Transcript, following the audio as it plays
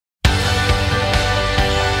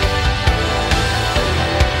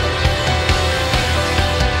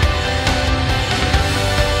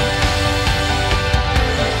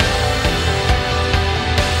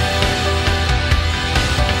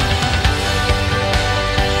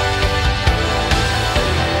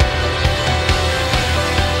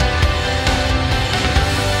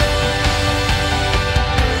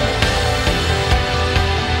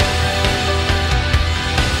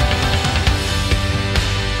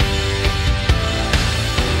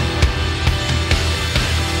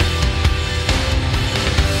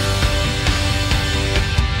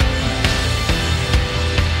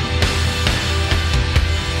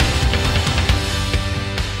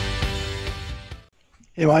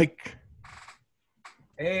Hey, Mike.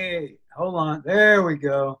 Hey, hold on. There we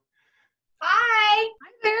go. Hi.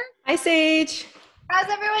 Hi there. Hi, Sage. How's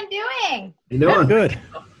everyone doing? You doing? Good.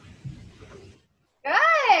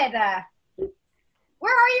 Good.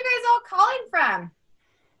 Where are you guys all calling from?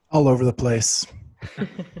 All over the place.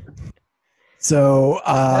 So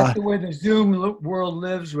That's the way the Zoom world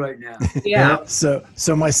lives right now. Yeah. So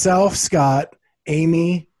myself, Scott,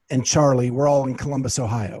 Amy, and Charlie, we're all in Columbus,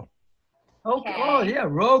 Ohio. Okay. Oh, yeah.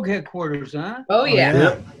 Rogue headquarters, huh? Oh,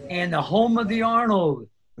 yeah. And the home of the Arnold.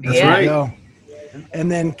 That's Yeah. right. Go.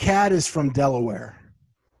 And then Kat is from Delaware.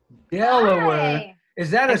 Delaware. Hi. Is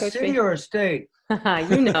that Hi, a Coach city B. or a state?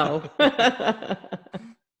 You know.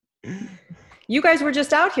 You guys were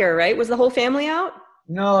just out here, right? Was the whole family out?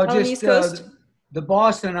 No, on the just East Coast? the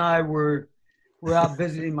boss and I were out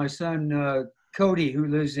visiting my son, Cody, who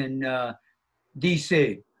lives in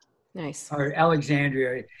D.C. Nice. or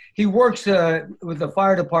Alexandria. He works with the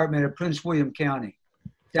fire department of Prince William County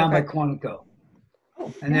down by Okay. Quantico.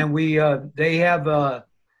 And then they have, the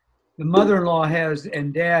mother-in-law has,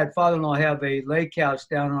 and father-in-law have a lake house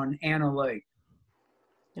down on Anna Lake.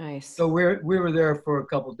 Nice. So we were there for a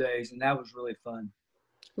couple of days, and that was really fun.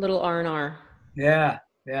 Little R&R. Yeah.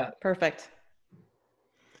 Perfect.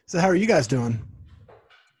 So how are you guys doing?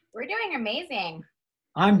 We're doing amazing.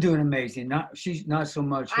 I'm doing amazing. She's not so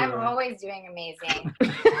much. I'm always doing amazing.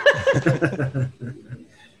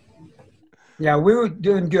 Yeah, we were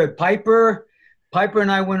doing good. Piper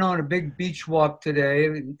and I went on a big beach walk today,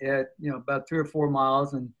 at about 3 or 4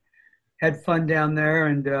 miles, and had fun down there.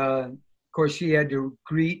 And of course, she had to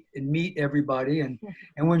greet and meet everybody, and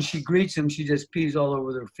when she greets them, she just pees all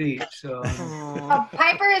over their feet. So Oh,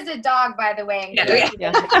 Piper is a dog, by the way. Yeah.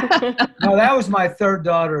 no, that was my third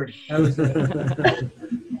daughter. That was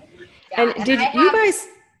And did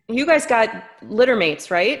you guys got litter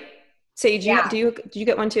mates, right? Sage, Yeah. did you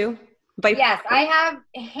get one too? Yes, I have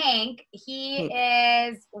Hank. He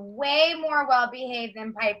is way more well-behaved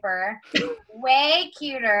than Piper, way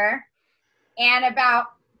cuter, and about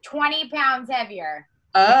 20 pounds heavier.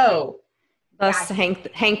 Oh. Thus Hank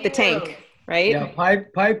the Tank, right? yeah.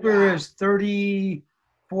 Piper is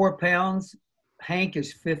 34 pounds. Hank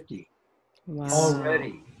is 50 Wow.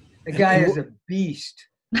 already. The guy is a beast.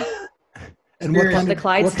 And what kind The of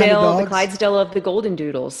Clydesdale dogs? of the Golden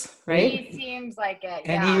Doodles, right? He seems like it.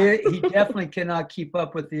 And Yeah. he definitely cannot keep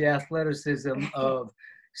up with the athleticism of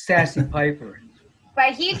Sassy Piper.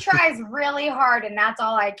 But he tries really hard, and that's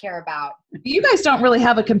all I care about. You guys don't really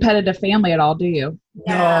have a competitive family at all, do you?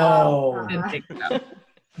 No. Didn't think so.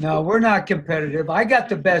 No, we're not competitive. I got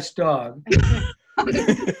the best dog.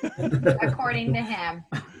 According to him.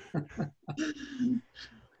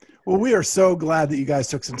 Well, we are so glad that you guys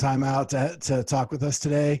took some time out to talk with us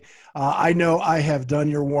today. I know I have done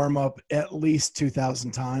your warm-up at least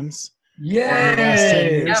 2,000 times.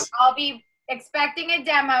 Yay! Yep. I'll be expecting a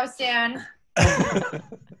demo soon.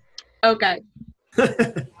 Okay.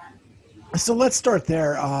 So let's start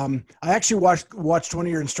there. I actually watched one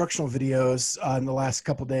of your instructional videos in the last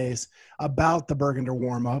couple of days about the Bergener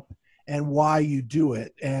warm-up and why you do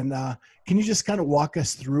it. And can you just kind of walk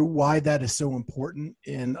us through why that is so important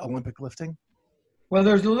in Olympic lifting? Well,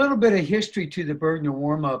 there's a little bit of history to the Bergener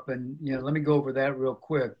warm-up, and let me go over that real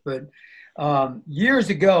quick. But years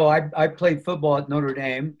ago, I played football at Notre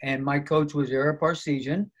Dame, and my coach was Ara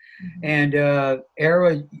Parsegean. And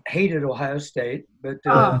Ara hated Ohio State, but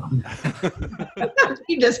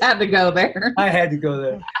You just had to go there. I had to go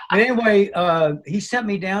there. But anyway, he sent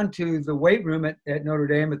me down to the weight room at Notre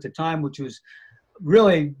Dame at the time, which was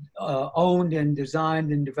really owned and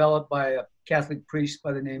designed and developed by a Catholic priest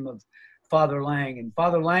by the name of Father Lang. And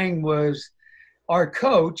Father Lang was our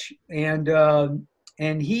coach, and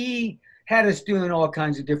he had us doing all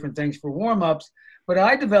kinds of different things for warm-ups. But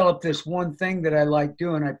I developed this one thing that I like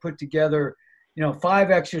doing. I put together,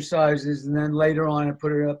 5 exercises, and then later on I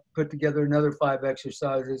put together another 5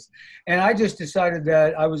 exercises. And I just decided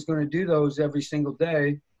that I was going to do those every single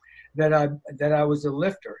day that I was a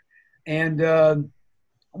lifter. And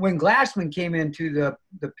when Glassman came into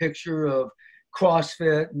the picture of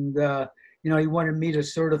CrossFit, and he wanted me to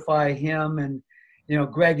certify him, and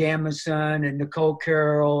Greg Amundsen and Nicole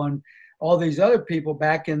Carroll and all these other people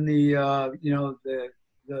back in the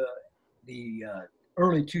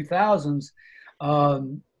early 2000s,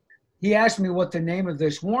 he asked me what the name of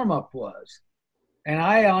this warm-up was. And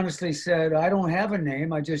I honestly said, I don't have a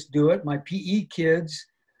name. I just do it. My PE kids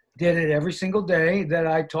did it every single day that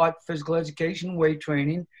I taught physical education, weight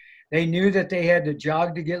training. They knew that they had to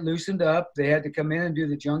jog to get loosened up. They had to come in and do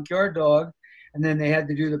the junkyard dog. And then they had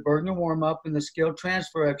to do the Bergener warm-up and the skill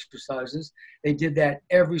transfer exercises. They did that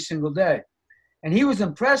every single day. And he was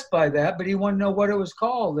impressed by that, but he wanted to know what it was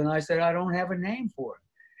called. And I said, I don't have a name for it.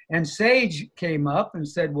 And Sage came up and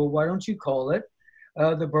said, well, why don't you call it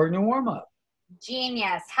the Bergener warm-up?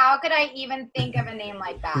 Genius. How could I even think of a name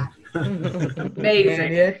like that?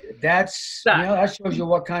 Amazing. And that shows you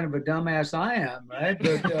what kind of a dumbass I am, right?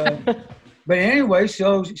 But anyway,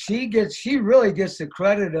 so she really gets the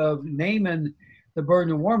credit of naming the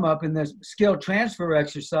Bergener warm-up, and the skill transfer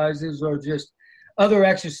exercises are just other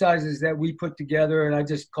exercises that we put together, and I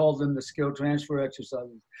just called them the skill transfer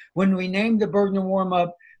exercises. When we named the Bergener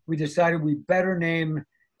warm-up, we decided we better name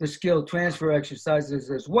the skill transfer exercises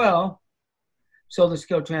as well. So the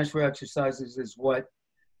skill transfer exercises is what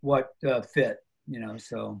fit,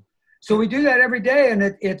 So we do that every day, and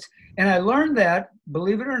and I learned that,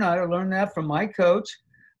 believe it or not, I learned that from my coach,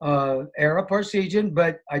 Ara Parsegean,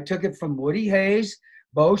 but I took it from Woody Hayes,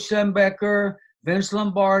 Bo Schembecker, Vince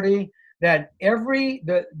Lombardi, that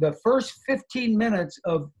the first 15 minutes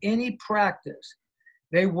of any practice,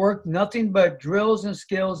 they work nothing but drills and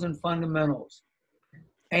skills and fundamentals.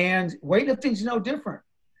 And weightlifting's no different.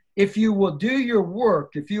 If you will do your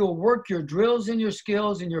work, if you will work your drills and your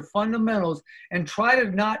skills and your fundamentals and try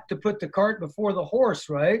not to put the cart before the horse,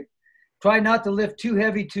 right? Try not to lift too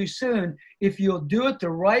heavy too soon. If you'll do it the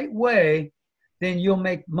right way, then you'll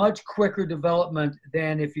make much quicker development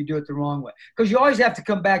than if you do it the wrong way. Because you always have to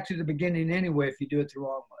come back to the beginning anyway if you do it the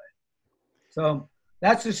wrong way. So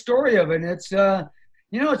that's the story of it. And it's,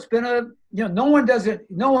 it's been no one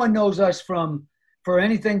knows us for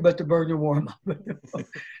anything but the Bergener warm-up.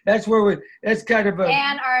 That's that's kind of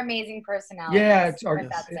and our amazing personalities. Yeah, it's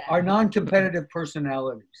our non-competitive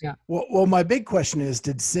personalities. Yeah. Well, my big question is,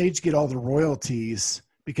 did Sage get all the royalties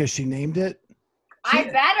because she named it? I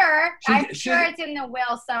better. I'm sure it's in the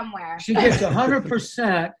will somewhere. She gets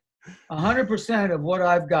 100% of what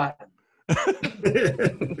I've gotten.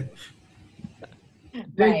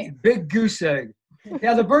 Big goose egg.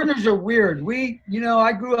 Yeah, the Bergeners are weird.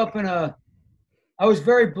 I grew up I was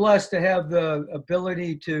very blessed to have the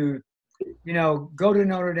ability to, go to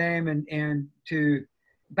Notre Dame and to,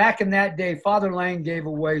 back in that day, Father Lang gave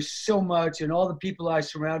away so much, and all the people I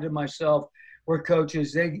surrounded myself were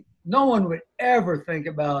coaches. No one would ever think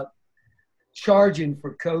about charging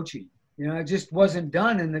for coaching. It just wasn't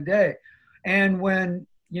done in the day. And when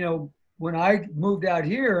I moved out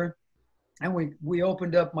here and we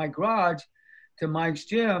opened up my garage to Mike's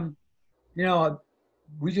gym,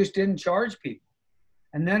 we just didn't charge people.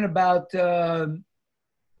 And then about 2000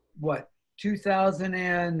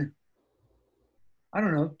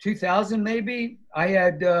 maybe,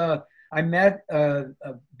 I met a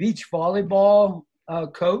beach volleyball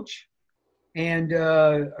coach, and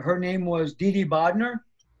her name was Dee Bodner,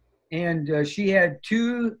 and she had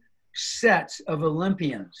 2 sets of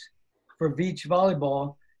Olympians for beach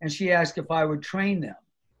volleyball, and she asked if I would train them.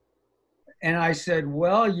 And I said,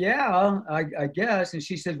 well, yeah, I guess. And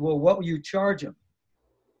she said, well, what will you charge them?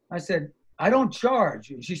 I said, I don't charge.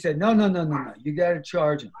 And she said, no, you got to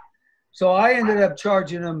charge them. So I ended up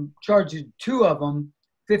charging 2 of them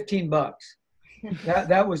 $15.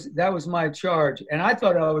 That was my charge, and I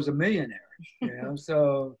thought I was a millionaire.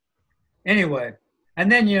 So anyway,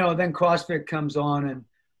 and then then CrossFit comes on,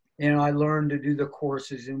 and I learned to do the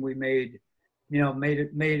courses, and we made a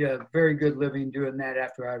very good living doing that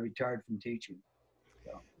after I retired from teaching.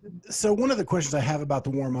 So one of the questions I have about the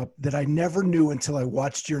warm-up that I never knew until I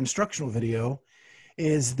watched your instructional video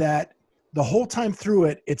is that the whole time through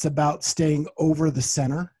it's about staying over the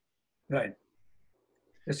center. Right.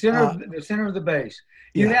 The center of the base.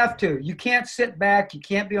 You have to. You can't sit back. You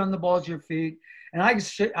can't be on the balls of your feet. And I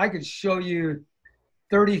could show you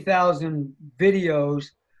 30,000 videos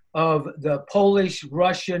of the Polish,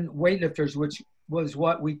 Russian weightlifters, which was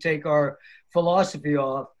what we take our philosophy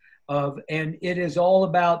of. And it is all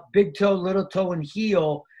about big toe, little toe, and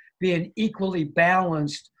heel being equally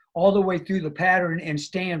balanced all the way through the pattern and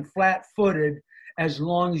staying flat-footed as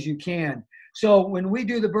long as you can. So when we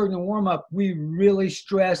do the Bergener warm-up, we really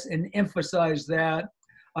stress and emphasize that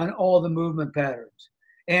on all the movement patterns.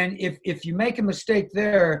 And if you make a mistake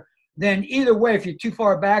there, then either way, if you're too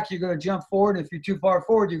far back, you're going to jump forward. If you're too far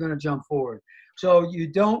forward, you're going to jump forward. So you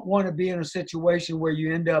don't want to be in a situation where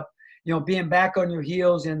you end up being back on your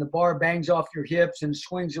heels and the bar bangs off your hips and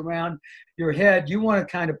swings around your head. You want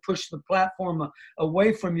to kind of push the platform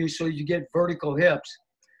away from you so you get vertical hips.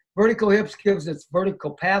 Vertical hips gives us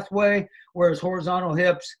vertical pathway, whereas horizontal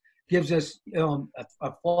hips gives us a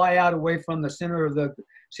fly out away from the center of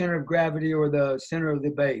gravity or the center of the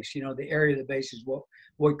base. The area of the base is what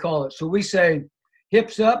we call it. So we say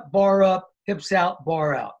hips up, hips out,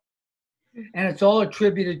 bar out. And it's all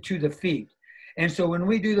attributed to the feet. And so when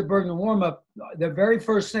we do the Bergener warm-up, the very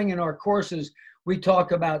first thing in our courses, we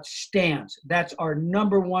talk about stance. That's our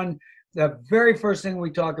number one. The very first thing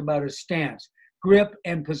we talk about is stance, grip,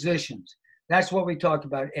 and positions. That's what we talk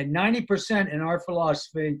about. And 90% in our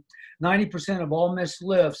philosophy, 90% of all missed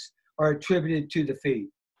lifts are attributed to the feet,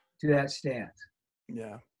 to that stance.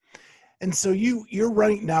 Yeah. And so you're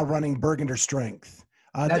running Bergener Strength.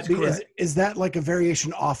 That's correct. Is that like a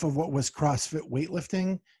variation off of what was CrossFit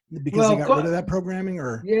weightlifting? Because they got rid of that programming,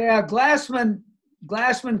 or? Yeah, Glassman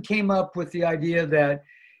came up with the idea that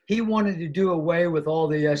he wanted to do away with all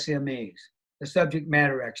the SMEs, the subject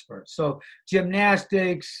matter experts. So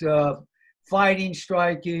gymnastics, fighting,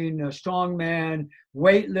 striking, strongman,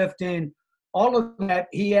 weightlifting, all of that.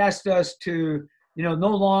 He asked us to, no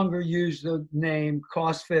longer use the name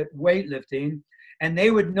CrossFit weightlifting, and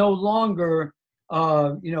they would no longer,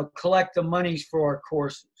 collect the monies for our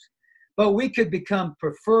courses. But we could become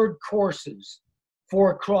preferred courses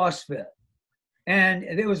for CrossFit. And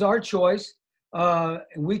it was our choice.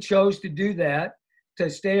 We chose to do that, to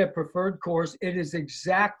stay a preferred course. It is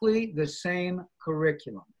exactly the same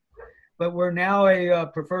curriculum. But we're now a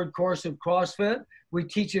preferred course of CrossFit. We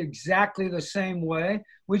teach it exactly the same way.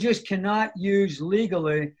 We just cannot use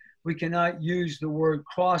legally, we cannot use the word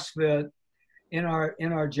CrossFit in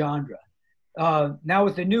our genre. Now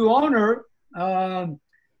with the new owner,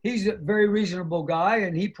 he's a very reasonable guy,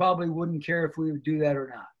 and he probably wouldn't care if we would do that or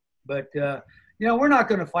not. But, we're not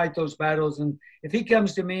going to fight those battles. And if he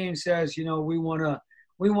comes to me and says, we want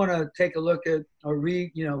to take a look at or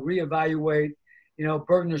reevaluate,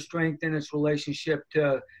 Bergener Strength and its relationship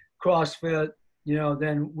to CrossFit,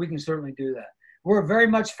 then we can certainly do that. We're very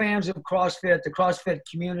much fans of CrossFit, the CrossFit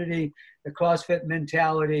community, the CrossFit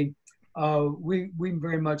mentality. We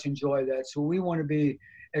very much enjoy that. So we want to be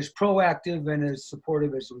as proactive and as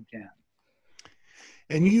supportive as we can.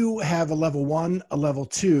 And you have a level 1, a level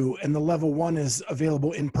 2, and the level 1 is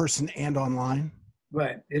available in person and online.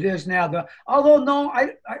 Right, it is now. Although no,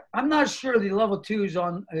 I'm not sure the level 2 is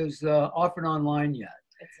offered online yet.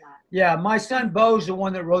 It's not. Yeah, my son Bo's the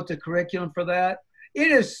one that wrote the curriculum for that.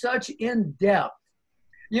 It is such in depth.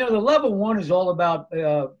 The level 1 is all about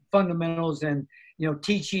fundamentals and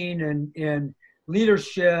teaching and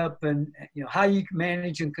leadership and how you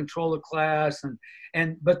manage and control a class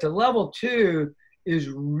but the level 2 is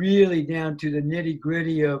really down to the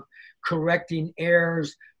nitty-gritty of correcting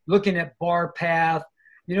errors, looking at bar path.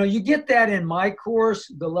 You get that in my course,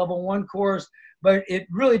 the level 1 course, but it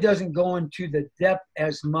really doesn't go into the depth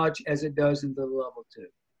as much as it does in the level 2.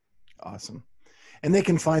 Awesome. And they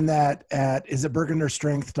can find that is it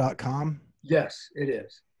bergenerstrength.com? Yes, it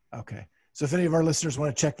is. Okay. So if any of our listeners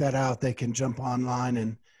want to check that out, they can jump online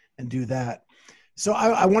and do that. So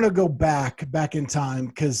I want to go back in time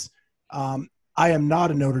because I am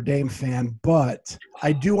not a Notre Dame fan, but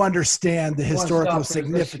I do understand the historical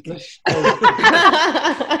significance. The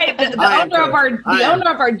owner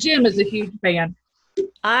of our gym is a huge fan.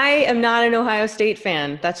 I am not an Ohio State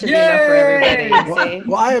fan. That should be enough for everybody.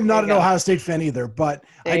 Well, I am not an Ohio State fan either, but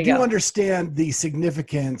I do understand the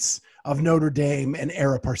significance of Notre Dame and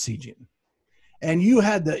Ara Parsegean. And you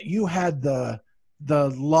had the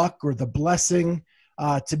luck or the blessing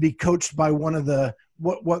to be coached by one of the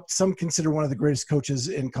what some consider one of the greatest coaches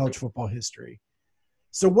in college football history.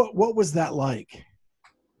 So what was that like?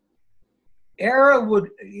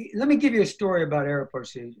 Let me give you a story about Ara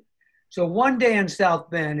Parsegean. So one day in South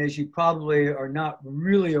Bend, as you probably are not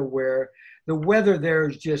really aware, the weather there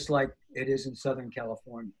is just like it is in Southern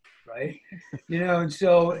California, right? And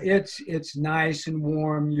so it's nice and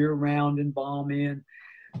warm year round and balmy. And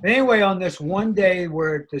anyway, on this one day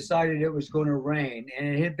where it decided it was going to rain, and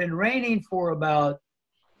it had been raining for about,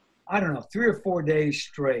 3 or 4 days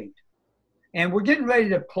straight. And we're getting ready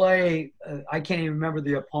to play, I can't even remember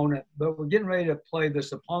the opponent, but we're getting ready to play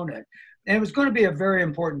this opponent. And it was going to be a very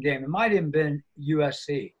important game. It might have been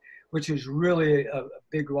USC, which was really a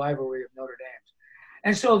big rivalry of Notre Dame's.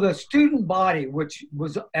 And so the student body, which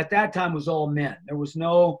was at that time was all men. There was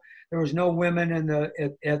no women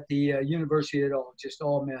at the university at all, just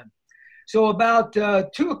all men. So about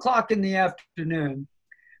 2:00 in the afternoon,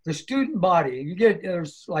 the student body,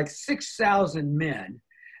 there's like 6,000 men.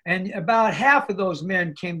 And about half of those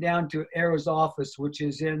men came down to Ara's office, which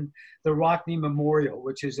is in the Rockne Memorial,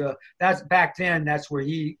 which is that's back then, that's where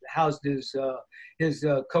he housed his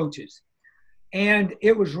coaches. And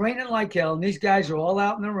it was raining like hell, and these guys are all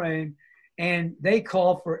out in the rain, and they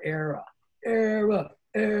call for Ara. Ara,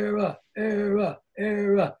 Ara, Ara,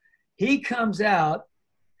 Ara. He comes out,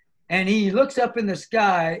 and he looks up in the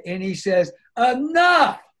sky, and he says,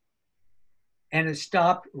 "Enough!" and it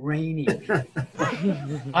stopped raining.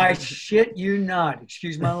 I shit you not,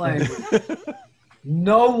 excuse my language.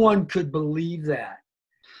 No one could believe that.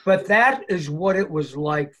 But that is what it was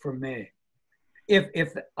like for me.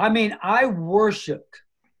 I worshiped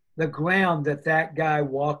the ground that guy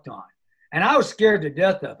walked on. And I was scared to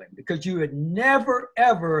death of him because you would never,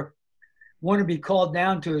 ever want to be called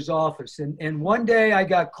down to his office. And one day I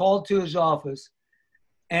got called to his office,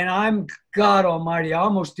 and I'm God almighty, I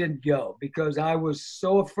almost didn't go because I was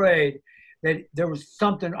so afraid that there was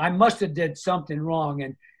something, I must have did something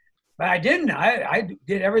wrong. But I didn't. I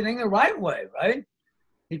did everything the right way, right?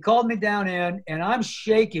 He called me down in, and I'm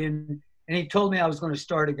shaking, and he told me I was going to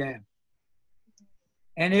start a game.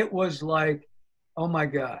 And it was like, oh my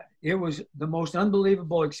God. It was the most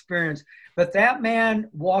unbelievable experience. But that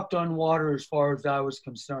man walked on water as far as I was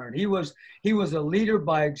concerned. He was a leader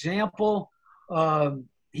by example.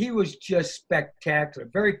 He was just spectacular,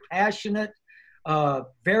 very passionate,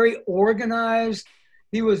 very organized.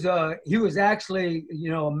 He was actually,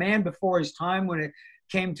 a man before his time when it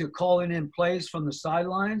came to calling in plays from the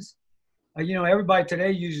sidelines. Everybody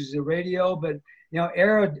today uses the radio, but,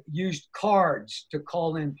 Ara used cards to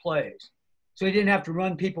call in plays. So he didn't have to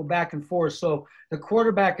run people back and forth. So the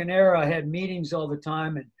quarterback and Ara had meetings all the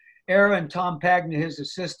time, and Ara and Tom Pagna, his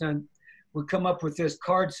assistant, would come up with this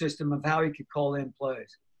card system of how he could call in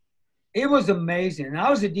plays. It was amazing. And I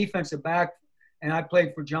was a defensive back, and I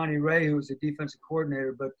played for Johnny Ray, who was a defensive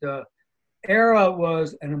coordinator. But Ara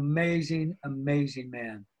was an amazing, amazing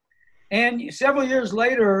man. And several years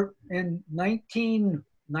later, in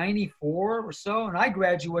 1994 or so, and I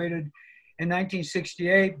graduated in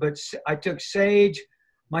 1968, but I took Sage,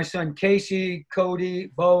 my son Casey, Cody,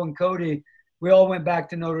 Bo, and Cody. We all went back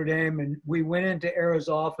to Notre Dame, and we went into Ara's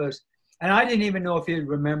office, and I didn't even know if he'd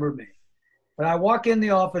remember me. But I walk in the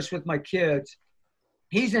office with my kids.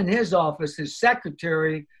 He's in his office. His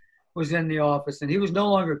secretary was in the office, and he was no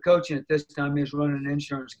longer coaching at this time. He was running an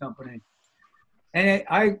insurance company. And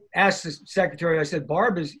I asked the secretary, I said,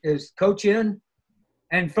 Barb, is Coach in?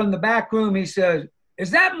 And from the back room, he said, is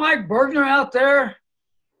that Mike Bergener out there?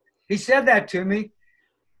 He said that to me.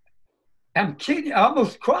 I'm kidding. I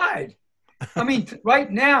almost cried. I mean, right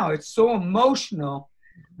now, it's so emotional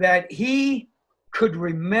that he could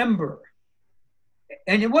remember.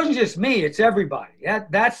 And it wasn't just me. It's everybody.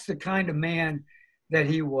 That's the kind of man that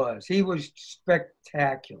he was. He was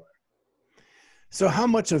spectacular. So how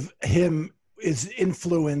much of him has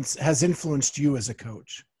influenced you as a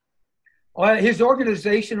coach? His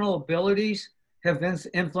organizational abilities have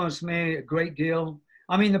influenced me a great deal.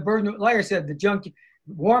 I mean, the Bergener, like I said, the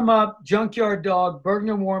warm-up, junkyard dog,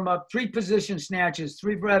 Bergener warm-up, 3 position snatches,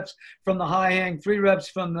 3 reps from the high hang, 3 reps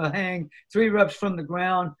from the hang, 3 reps from the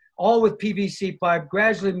ground, all with PVC pipe,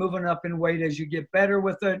 gradually moving up in weight as you get better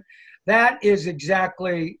with it. That is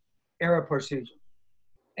exactly Ara Parsegean.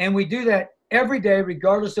 And we do that every day,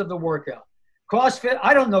 regardless of the workout. CrossFit,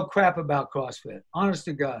 I don't know crap about CrossFit, honest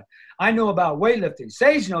to God. I know about weightlifting.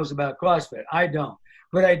 Sage knows about CrossFit. I don't.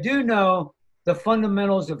 But I do know the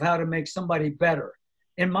fundamentals of how to make somebody better.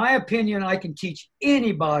 In my opinion, I can teach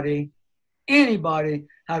anybody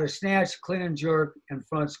how to snatch, clean and jerk, and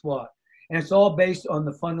front squat. And it's all based on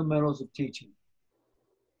the fundamentals of teaching.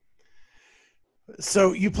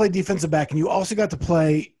 So you played defensive back, and you also got to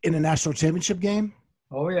play in a national championship game?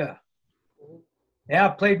 Oh, yeah. Yeah, I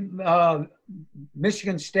played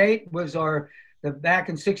Michigan State was back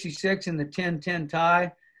in '66 in the 10-10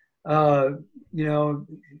 tie.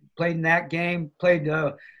 Played in that game.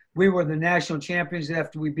 We were the national champions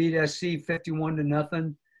after we beat SC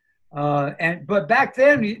 51-0. But back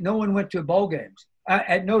then, no one went to bowl games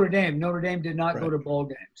at Notre Dame. Notre Dame did not go to bowl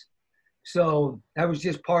games, so that was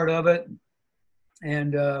just part of it.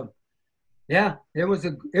 And it was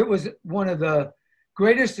one of the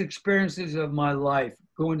greatest experiences of my life,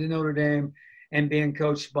 going to Notre Dame and being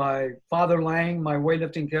coached by Father Lang, my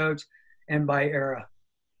weightlifting coach, and by Ara.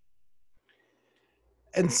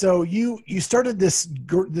 And so you started this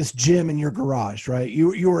gym in your garage, right?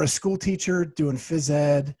 You were a school teacher doing phys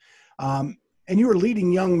ed, and you were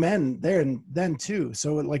leading young men there and then too.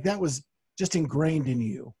 So like that was just ingrained in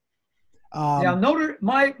you.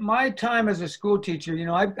 My time as a school teacher,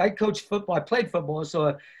 I coached football. I played football,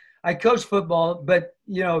 so I coached football. But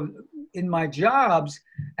in my jobs,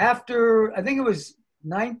 after I think it was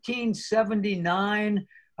 1979,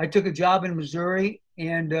 I took a job in Missouri,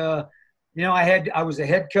 and I was a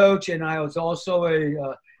head coach, and I was also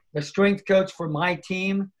a strength coach for my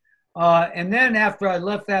team. And then after I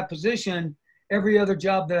left that position, every other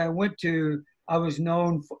job that I went to, I was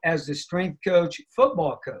known as the strength coach,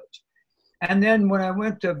 football coach. And then when I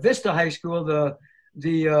went to Vista High School,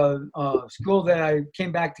 school that I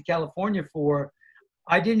came back to California for,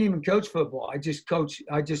 I didn't even coach football. I just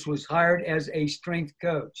was hired as a strength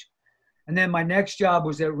coach. And then my next job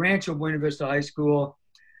was at Rancho Buena Vista High School.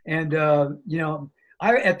 And,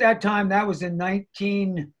 at that time, that was in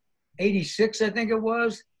 1986, I think it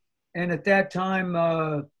was. And at that time,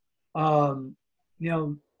 I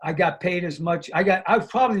got paid as much. I was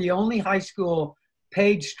probably the only high school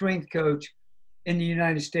paid strength coach in the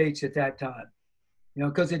United States at that time,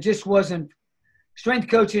 because it just wasn't, strength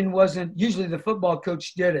coaching wasn't, usually the football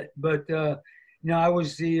coach did it, but, I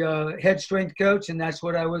was the head strength coach, and that's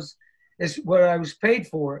what I was paid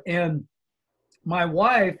for. And my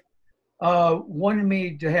wife wanted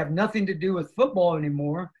me to have nothing to do with football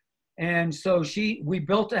anymore. And so we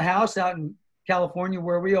built a house out in California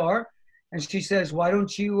where we are. And she says, why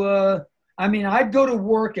don't you, I'd go to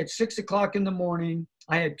work at 6 o'clock in the morning.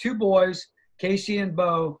 I had two boys, Casey and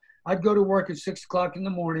Bo. I'd go to work at 6 o'clock in the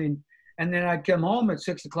morning, and then I'd come home at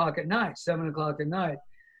 6 o'clock at night, 7 o'clock at night.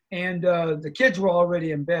 And the kids were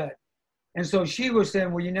already in bed. And so she was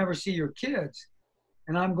saying, well, you never see your kids.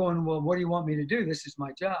 And I'm going, well, what do you want me to do? This is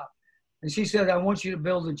my job. And she said, I want you to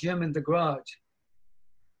build a gym in the garage.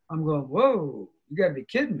 I'm going, whoa, you got to be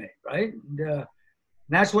kidding me, right? And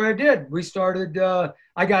that's what I did. We started,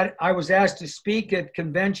 I was asked to speak at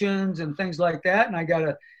conventions and things like that, and I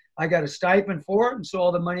got a stipend for it. And so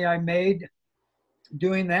all the money I made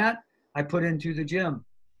doing that, I put into the gym.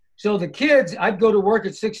 So the kids, I'd go to work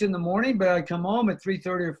at 6 in the morning, but I'd come home at 3:30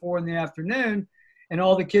 or 4 in the afternoon, and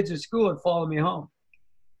all the kids at school would follow me home.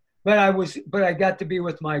 But I got to be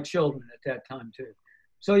with my children at that time too.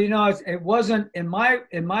 So, it wasn't in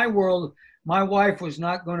my world, my wife was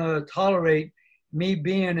not going to tolerate me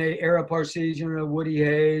being a Ara Parsegean, a Woody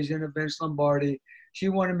Hayes, and a Vince Lombardi. She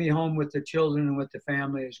wanted me home with the children and with the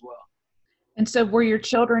family as well. And so were your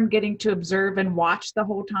children getting to observe and watch the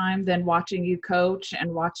whole time, then watching you coach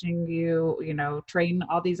and watching you, train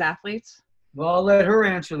all these athletes? Well, I'll let her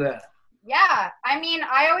answer that. Yeah.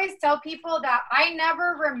 I always tell people that I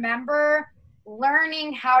never remember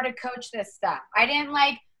learning how to coach this stuff. I didn't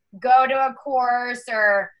go to a course,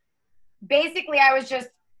 or basically I was just,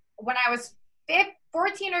 when I was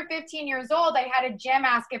 14 or 15 years old, I had a gym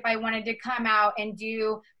ask if I wanted to come out and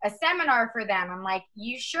do a seminar for them. I'm like,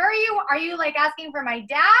 you sure are you asking for my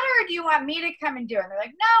dad, or do you want me to come and do it? And they're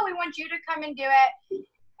like, no, we want you to come and do it.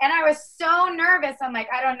 And I was so nervous. I'm like,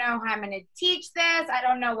 I don't know how I'm going to teach this. I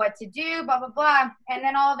don't know what to do, blah, blah, blah. And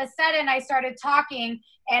then all of a sudden I started talking,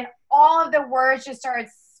 and all of the words just started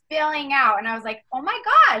spilling out. And I was like, oh my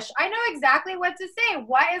gosh, I know exactly what to say.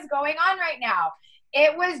 What is going on right now?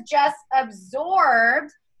 It was just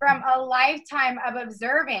absorbed from a lifetime of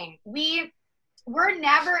observing. We were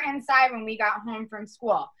never inside when we got home from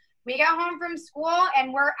school. We got home from school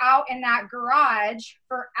and we're out in that garage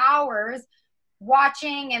for hours,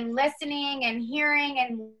 watching and listening and hearing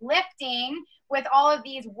and lifting with all of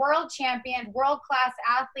these world champions, world-class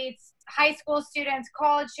athletes, high school students,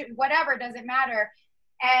 college students, whatever, doesn't matter.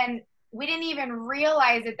 And we didn't even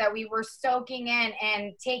realize it, that we were soaking in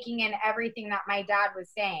and taking in everything that my dad was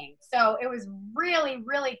saying. So it was really,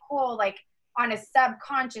 really cool, on a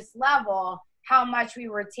subconscious level, how much we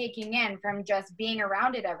were taking in from just being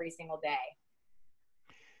around it every single day.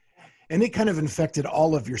 And it kind of infected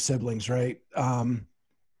all of your siblings, right?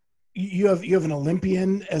 You have an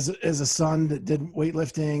Olympian as a son that did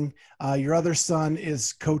weightlifting. Your other son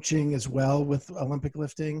is coaching as well with Olympic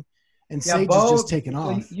lifting. And Sage is just taken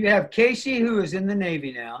off. You have Casey, who is in the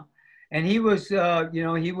Navy now, and he was,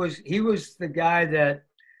 he was the guy that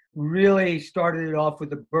really started it off with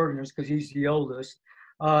the Bergeners because he's the oldest.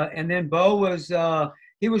 And then Bo was,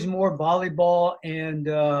 he was more volleyball and,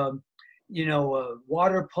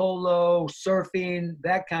 water polo, surfing,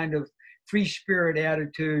 that kind of free spirit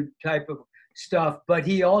attitude type of stuff. But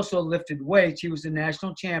he also lifted weights. He was a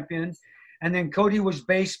national champion. And then Cody was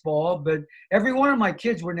baseball, but every one of my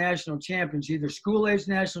kids were national champions, either school-age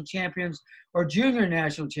national champions or junior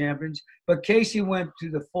national champions. But Casey went to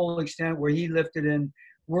the full extent where he lifted in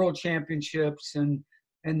world championships and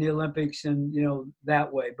the Olympics and,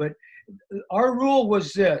 that way. But our rule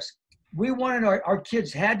was this. We wanted our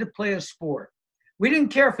kids had to play a sport. We didn't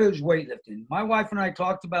care if it was weightlifting. My wife and I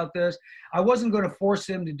talked about this. I wasn't going to force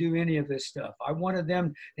them to do any of this stuff. I wanted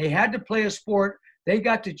them, they had to play a sport. They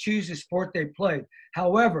got to choose the sport they played.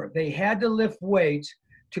 However, they had to lift weights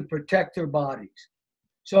to protect their bodies.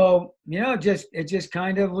 So, it just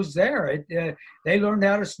kind of was there. They learned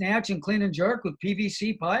how to snatch and clean and jerk with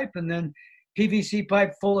PVC pipe, and then PVC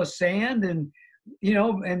pipe full of sand, and,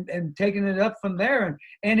 and taking it up from there.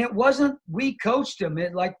 And it wasn't, we coached them.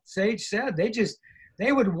 Like Sage said, they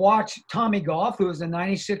they would watch Tommy Goff, who was a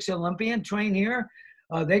 96 Olympian, train here.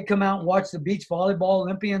 They'd come out and watch the beach volleyball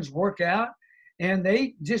Olympians work out, and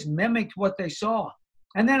they just mimicked what they saw.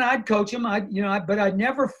 And then I'd coach them, but I'd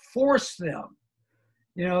never force them,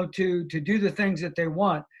 to do the things that they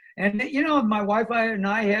want. And, my wife and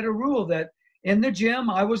I had a rule that in the gym,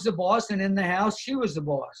 I was the boss, and in the house, she was the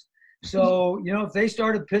boss. So, if they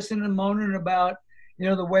started pissing and moaning about,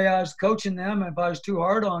 the way I was coaching them, if I was too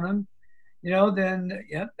hard on them, then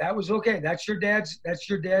that was okay. That's your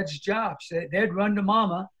dad's job. So they'd run to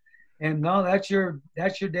mama, and no, that's your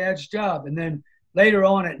dad's job. And then later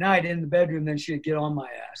on at night in the bedroom, then she'd get on my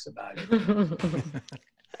ass about it.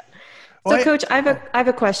 So Coach, I have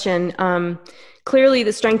a question. Clearly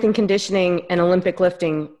the strength and conditioning and Olympic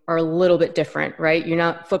lifting are a little bit different, right?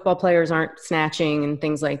 Football players aren't snatching and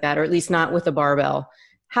things like that, or at least not with a barbell.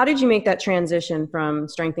 How did you make that transition from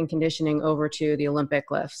strength and conditioning over to the Olympic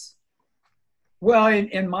lifts? Well,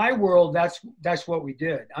 in my world, that's what we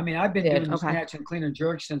did. I mean, I've been doing snatch and clean and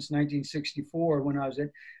jerk since 1964 when I was at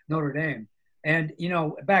Notre Dame. And,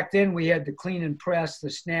 back then we had the clean and press, the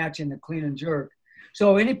snatch, and the clean and jerk.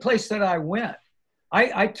 So any place that I went,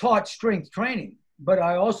 I taught strength training, but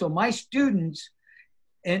my students,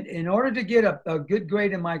 in order to get a good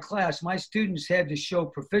grade in my class, my students had to show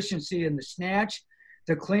proficiency in the snatch,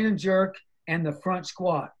 the clean and jerk, and the front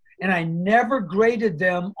squat. And I never graded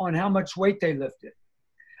them on how much weight they lifted.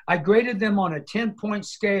 I graded them on a 10-point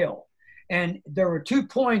scale. And there were 2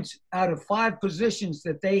 points out of 5 positions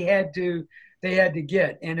that they had to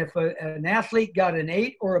get. And if an athlete got an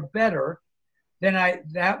 8 or a better, then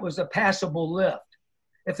that was a passable lift.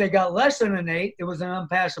 If they got less than an 8, it was an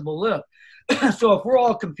unpassable lift. So if we're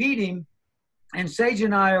all competing, and Sage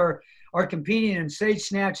and I are competing, and Sage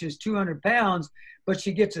snatches 200 pounds, but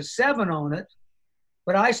she gets a 7 on it,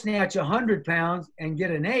 but I snatch 100 pounds and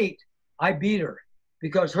get an 8, I beat her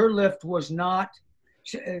because her lift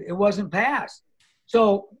it wasn't passed.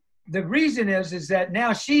 So the reason is that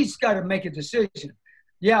now she's got to make a decision.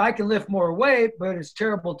 Yeah, I can lift more weight, but it's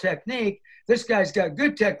terrible technique. This guy's got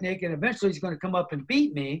good technique, and eventually he's going to come up and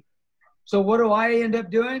beat me. So what do I end up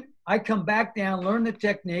doing? I come back down, learn the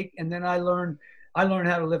technique, and then I learn how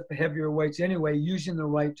to lift the heavier weights anyway, using the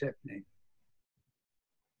right technique.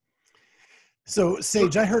 So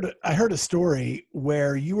Sage, I heard a story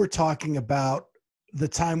where you were talking about the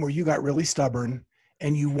time where you got really stubborn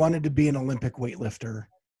and you wanted to be an Olympic weightlifter,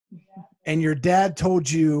 and your dad told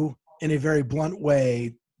you in a very blunt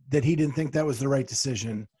way that he didn't think that was the right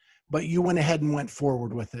decision, but you went ahead and went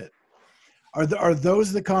forward with it. Are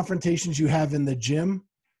those the confrontations you have in the gym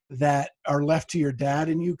that are left to your dad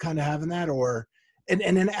and you kind of having that,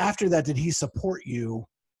 and then after that, did he support you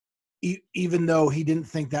even though he didn't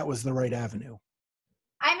think that was the right avenue?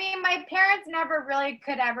 I mean, my parents never really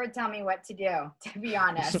could ever tell me what to do, to be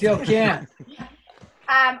honest. Still can't.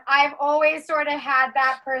 I've always sort of had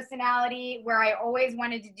that personality where I always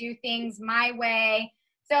wanted to do things my way.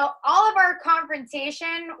 So all of our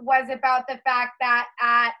confrontation was about the fact that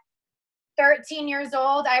at 13 years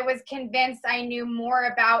old, I was convinced I knew more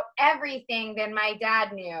about everything than my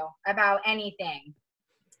dad knew about anything.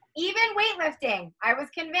 Even weightlifting, I was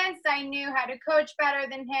convinced I knew how to coach better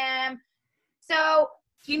than him. So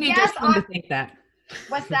teenagers tend to think that.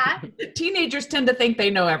 What's that? Teenagers tend to think they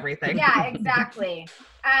know everything. Yeah, exactly.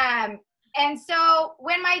 And so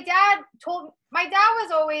when my dad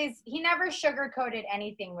was always, he never sugarcoated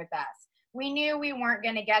anything with us. We knew we weren't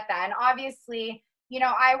going to get that. And obviously,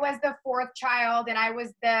 I was the 4th child and I was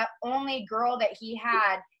the only girl that he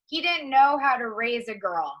had. He didn't know how to raise a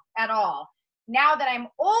girl at all. Now that I'm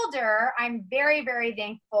older, I'm very, very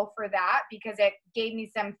thankful for that because it gave me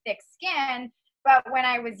some thick skin. But when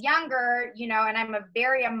I was younger, and I'm a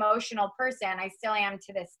very emotional person, I still am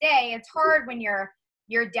to this day. It's hard when your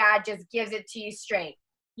dad just gives it to you straight,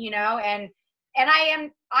 and I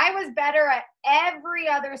was better at every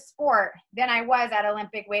other sport than I was at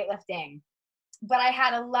Olympic weightlifting, but I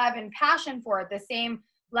had a love and passion for it, the same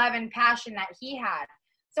love and passion that he had.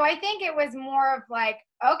 So I think it was more of like,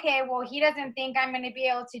 okay, well, he doesn't think I'm going to be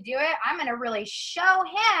able to do it. I'm going to really show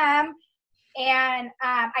him. And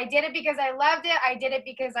I did it because I loved it. I did it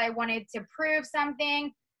because I wanted to prove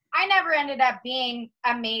something. I never ended up being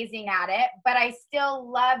amazing at it, but I still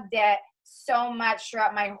loved it so much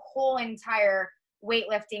throughout my whole entire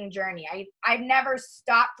weightlifting journey. I've never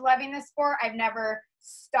stopped loving the sport. I've never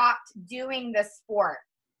stopped doing the sport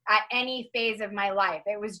at any phase of my life.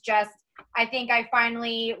 It was just, I think I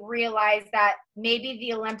finally realized that maybe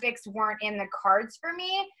the Olympics weren't in the cards for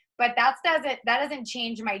me. But that doesn't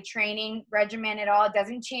change my training regimen at all. It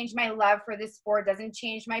doesn't change my love for the sport. Doesn't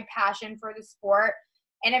change my passion for the sport.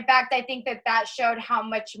 And in fact, I think that that showed how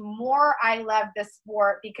much more I love the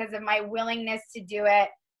sport because of my willingness to do it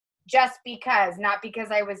just because, not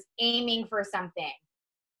because I was aiming for something.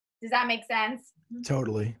 Does that make sense?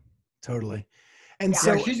 Totally. And Yeah,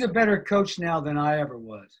 so she's a better coach now than I ever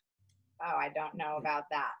was. Oh, I don't know about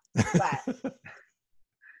that. But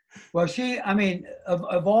Well, I mean,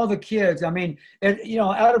 of all the kids, I mean,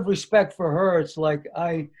 out of respect for her, it's like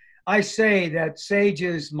I say that Sage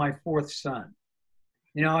is my fourth son,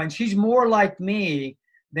 and she's more like me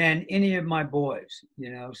than any of my boys,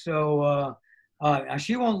 so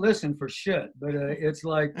she won't listen for shit, but it's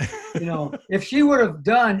like, if she would have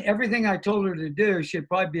done everything I told her to do, she'd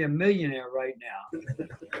probably be a millionaire right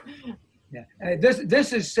now. Yeah.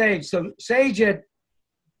 This is Sage. So Sage at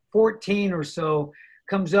 14 or so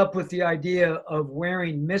comes up with the idea of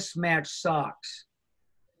wearing mismatched socks.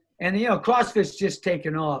 And, CrossFit's just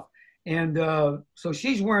taken off. And so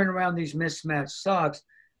she's wearing around these mismatched socks.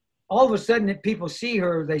 All of a sudden, people see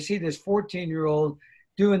her, they see this 14-year-old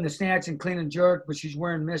doing the snatch and clean and jerk, but she's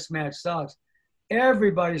wearing mismatched socks.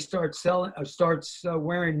 Everybody starts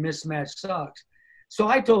wearing mismatched socks. So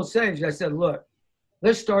I told Sage, I said, look,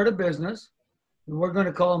 let's start a business. And we're going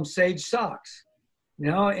to call them Sage Socks,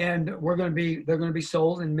 and they're going to be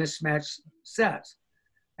sold in mismatched sets.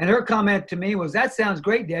 And her comment to me was, that sounds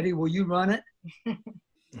great, Daddy. Will you run it?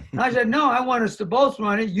 And I said, no, I want us to both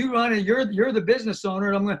run it. You run it. You're the business owner.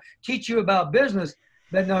 And I'm going to teach you about business.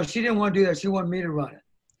 But no, she didn't want to do that. She wanted me to run it.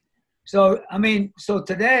 So,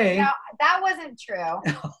 today. No, that wasn't true.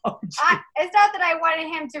 It's not that I wanted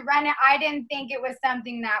him to run it. I didn't think it was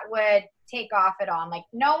something that would take off at all. I'm like,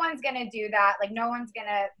 no one's going to do that. Like, no one's going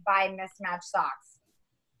to buy mismatched socks.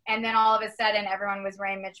 And then all of a sudden, everyone was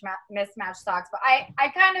wearing mismatched socks. But I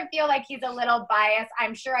kind of feel like he's a little biased.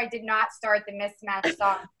 I'm sure I did not start the mismatched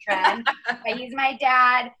sock trend. But he's my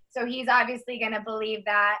dad, so he's obviously going to believe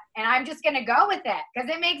that. And I'm just going to go with it because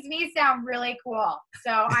it makes me sound really cool.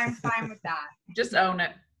 So I'm fine with that. Just own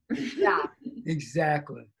it. Yeah.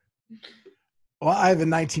 Exactly. Well, I have a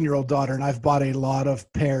 19-year-old daughter, and I've bought a lot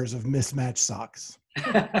of pairs of mismatched socks.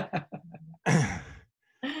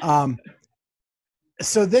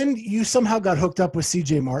 So then you somehow got hooked up with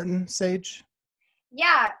CJ Martin, Sage?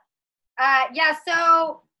 Yeah.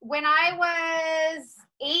 So when I was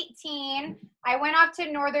 18, I went off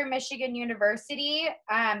to Northern Michigan University.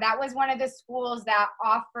 That was one of the schools that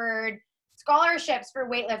offered scholarships for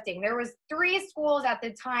weightlifting. There was 3 schools at the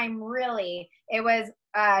time, really. It was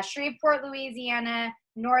Shreveport, Louisiana,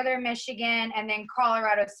 Northern Michigan, and then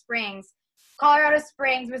Colorado Springs. Colorado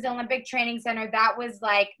Springs was the Olympic Training Center. That was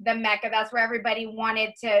like the mecca. That's where everybody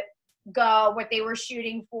wanted to go, what they were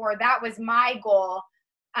shooting for. That was my goal.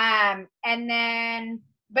 But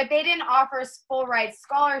they didn't offer full ride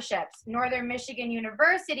scholarships. Northern Michigan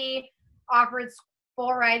University offered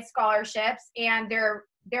full ride scholarships, and their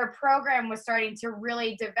program was starting to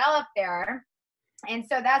really develop there. And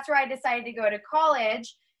so that's where I decided to go to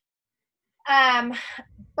college.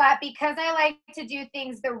 But because I like to do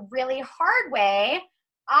things the really hard way,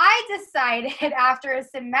 I decided after a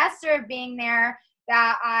semester of being there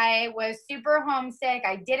that I was super homesick.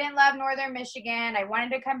 I didn't love Northern Michigan. I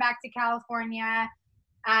wanted to come back to California.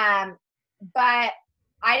 But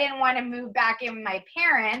I didn't want to move back in with my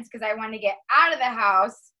parents because I wanted to get out of the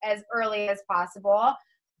house as early as possible.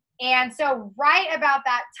 And so right about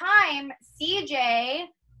that time, CJ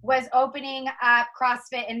was opening up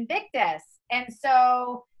CrossFit Invictus. And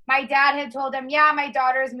so my dad had told him, yeah, my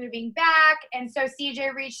daughter's moving back. And so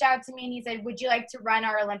CJ reached out to me and he said, would you like to run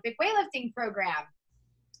our Olympic weightlifting program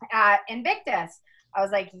at Invictus? I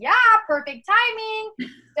was like, yeah, perfect timing.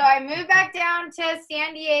 So I moved back down to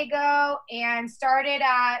San Diego and started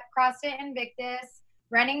at CrossFit Invictus,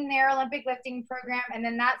 running their Olympic lifting program. And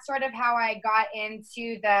then that's sort of how I got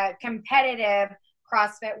into the competitive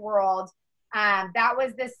CrossFit world. That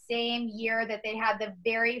was the same year that they had the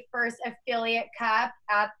very first affiliate cup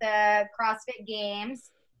at the CrossFit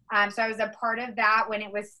Games. So I was a part of that when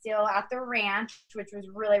it was still at the ranch, which was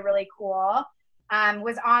really, really cool.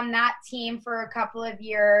 Was on that team for a couple of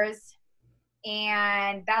years.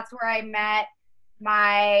 And that's where I met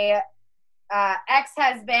my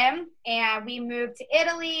ex-husband, and we moved to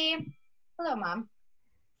Italy. Hello, Mom.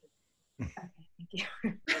 Okay, thank you.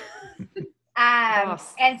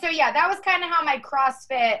 And so, yeah, that was kind of how my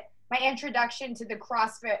introduction to the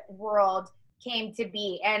CrossFit world came to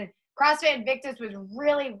be. And CrossFit Invictus was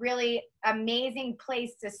really, really amazing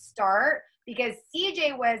place to start because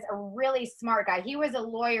CJ was a really smart guy. He was a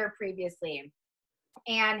lawyer previously,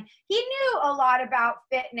 and he knew a lot about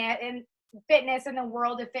fitness and the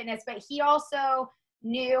world of fitness, but he also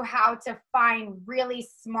knew how to find really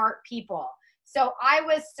smart people. So I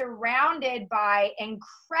was surrounded by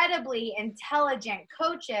incredibly intelligent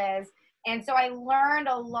coaches. And so I learned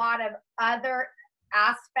a lot of other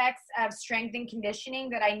aspects of strength and conditioning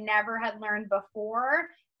that I never had learned before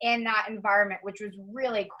in that environment, which was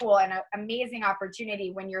really cool and an amazing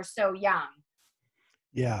opportunity when you're so young.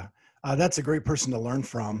 Yeah, that's a great person to learn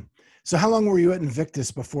from. So how long were you at Invictus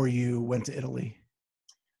before you went to Italy?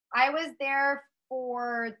 I was there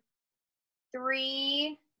for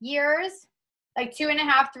 3 years, like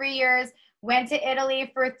 2.5, 3 years, went to Italy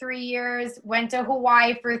for 3 years, went to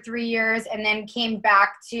Hawaii for 3 years, and then came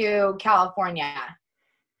back to California.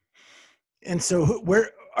 And so where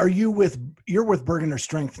are you with, you're with Bergener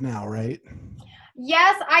Strength now, right?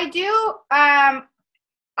 Yes, I do.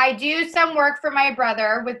 I do some work for my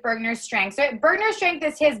brother with Burgener Strength. So Burgener Strength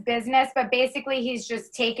is his business, but basically he's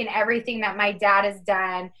just taken everything that my dad has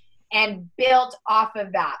done and built off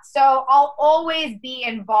of that. So I'll always be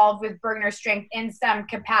involved with Burgener Strength in some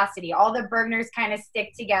capacity. All the Bergeners kind of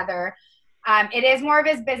stick together. It is more of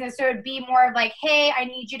his business, so it'd be more of like, hey, I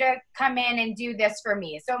need you to come in and do this for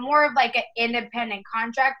me. So more of like an independent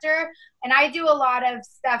contractor, and I do a lot of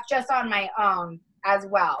stuff just on my own as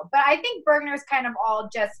well. But I think Bergener's kind of all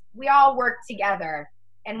just, we all work together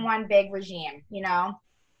in one big regime, you know?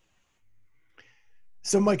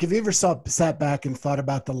 So Mike, have you ever sat back and thought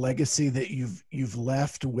about the legacy that you've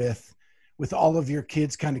left with all of your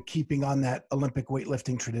kids kind of keeping on that Olympic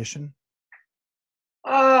weightlifting tradition?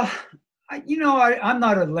 I'm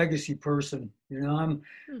not a legacy person. You know,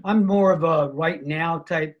 I'm more of a right now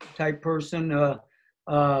type person.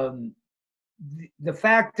 The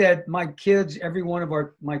fact that my kids, every one of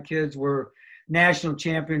my kids were national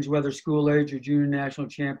champions, whether school age or junior national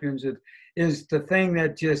champions, is the thing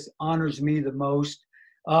that just honors me the most.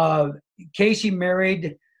 Casey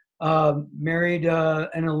married an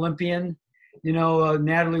Olympian. You know,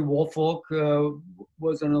 Natalie Woolfolk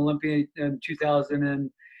was an Olympian in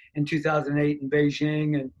 2008 in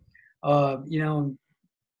Beijing, and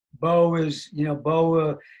Bo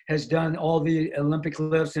has done all the Olympic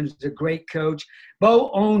lifts and is a great coach.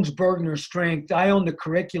 Bo owns Bergener Strength. I own the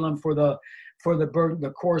curriculum for the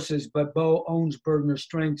courses, but Bo owns Bergener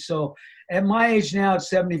Strength. So at my age now, at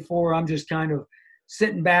 74, I'm just kind of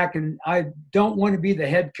sitting back, and I don't want to be the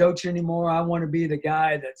head coach anymore. I want to be the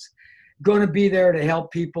guy that's going to be there to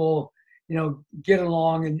help people, get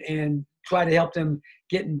along and try to help them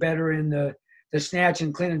getting better in the snatch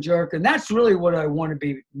and clean and jerk. And that's really what I want to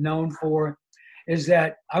be known for, is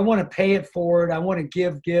that I want to pay it forward. I want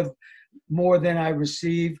to give more than I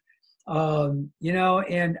receive, and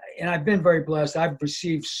I've been very blessed. I've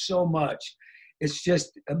received so much. It's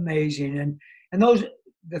just amazing. And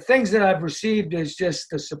the things that I've received is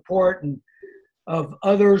just the support and of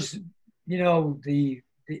others,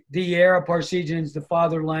 the Ara Parsegeans, the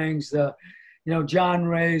Father Langs, the John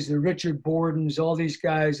Rays, the Richard Bordens, all these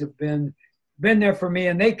guys have been there for me,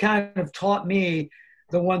 and they kind of taught me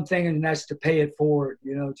the one thing, and that's to pay it forward.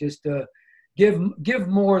 Just to give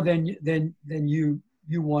more than you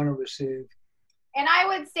want to receive. And I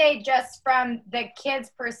would say, just from the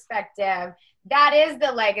kid's perspective, that is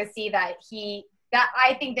the legacy that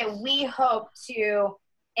I think that we hope to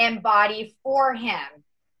embody for him.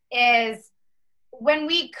 Is when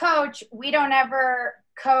we coach, we don't ever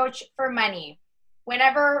coach for money.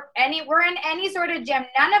 Whenever we're in any sort of gym,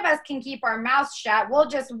 none of us can keep our mouths shut. We'll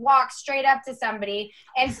just walk straight up to somebody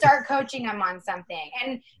and start coaching them on something.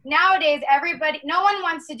 And nowadays, no one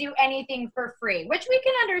wants to do anything for free, which we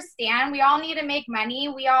can understand. We all need to make money.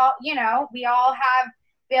 We all have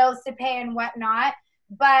bills to pay and whatnot.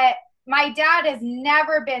 But my dad has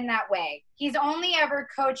never been that way. He's only ever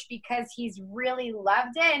coached because he's really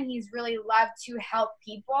loved it, and he's really loved to help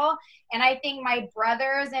people. And I think my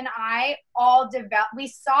brothers and I we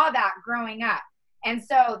saw that growing up. And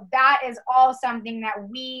so that is all something that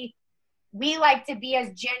we like to be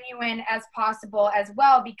as genuine as possible as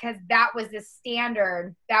well, because that was the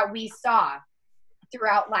standard that we saw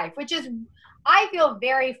throughout life, which is, I feel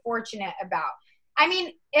very fortunate about. I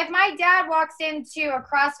mean, if my dad walks into a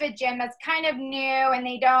CrossFit gym that's kind of new and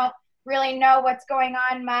they don't really know what's going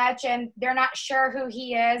on much and they're not sure who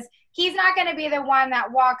he is, he's not going to be the one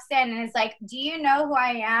that walks in and is like, do you know who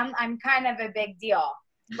I am? I'm kind of a big deal,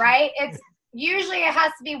 right? It's usually, it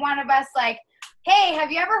has to be one of us like, hey,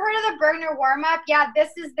 have you ever heard of the Bergener warm-up? Yeah,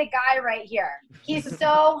 this is the guy right here. He's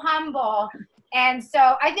so humble. And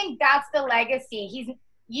so I think that's the legacy.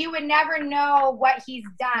 You would never know what he's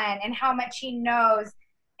done and how much he knows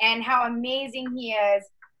and how amazing he is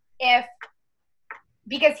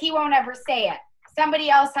because he won't ever say it. Somebody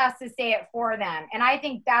else has to say it for them. And I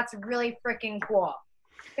think that's really freaking cool.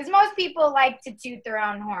 Because most people like to toot their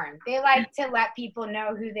own horn. They like to let people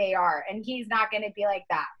know who they are, and he's not going to be like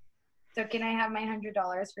that. So can I have my $100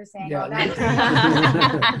 for saying all that?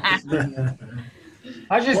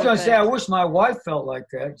 I was just going to say, I wish my wife felt like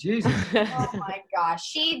that. Jesus. Oh my gosh,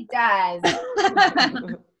 she does.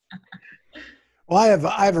 Well, I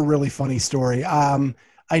have a really funny story.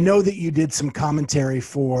 I know that you did some commentary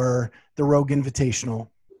for the Rogue Invitational,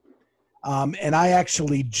 and I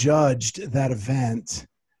actually judged that event.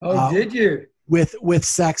 Oh, did you? With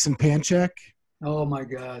Saxon Panchek. Oh my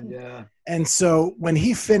God, yeah. And so when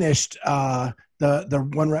he finished the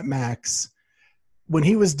 1 rep max, when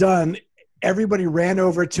he was done, everybody ran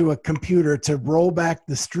over to a computer to roll back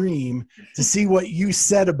the stream to see what you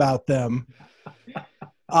said about them.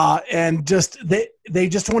 And just they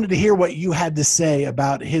just wanted to hear what you had to say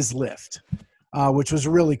about his lift, which was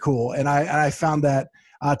really cool. And I found that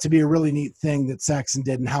to be a really neat thing that Saxon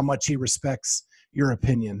did, and how much he respects your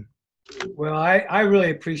opinion. Well, I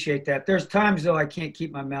really appreciate that. There's times, though, I can't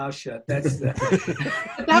keep my mouth shut. That's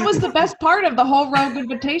But that was the best part of the whole Rogue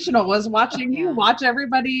Invitational, was watching you watch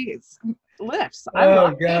everybody's lifts.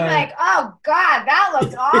 God. He's like, oh God, that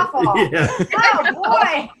looks awful. Oh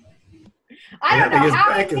boy. I don't know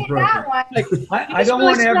how I did that one. I don't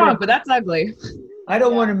want to ever, but that's ugly. I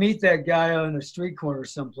don't want to meet that guy on a street corner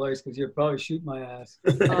someplace, because he'll probably shoot my ass.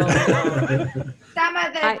 Some of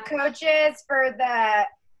the coaches for the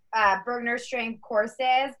Bergener Strength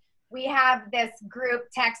courses, we have this group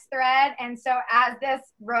text thread, and so as this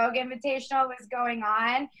Rogue Invitational was going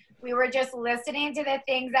on, we were just listening to the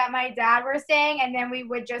things that my dad were saying, and then we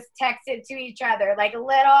would just text it to each other, like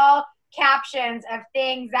little captions of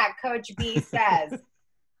things that Coach B says.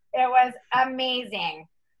 It was amazing.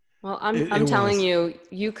 Well, I'm telling you,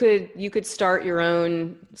 you could start your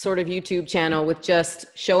own sort of YouTube channel with just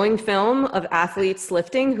showing film of athletes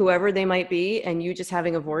lifting, whoever they might be, and you just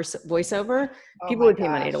having a voiceover. People would pay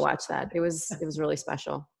money to watch that. It was really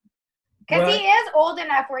special. Because he is old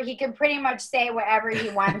enough where he can pretty much say whatever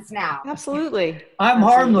he wants now. Absolutely. I'm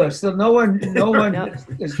harmless, so no one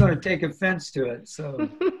is going to take offense to it. So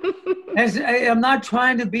I'm not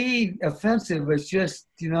trying to be offensive. It's just,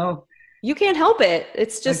 you can't help it.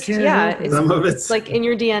 It's just, it's like in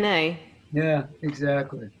your DNA. Yeah,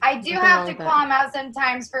 exactly. I do have to call him out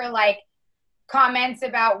sometimes for like comments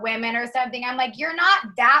about women or something. I'm like, you're not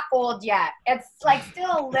that old yet. It's like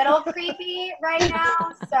still a little creepy right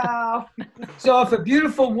now. So if a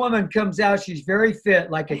beautiful woman comes out, she's very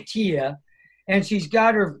fit, like a Tia, and she's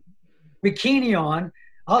got her bikini on,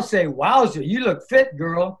 I'll say, wowzer, you look fit,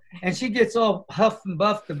 girl. And she gets all huffed and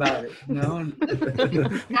buffed about it,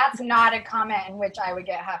 That's not a comment in which I would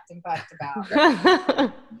get huffed and buffed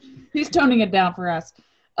about. He's toning it down for us.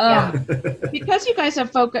 Because you guys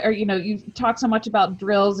have you talk so much about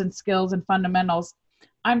drills and skills and fundamentals.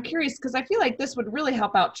 I'm curious, because I feel like this would really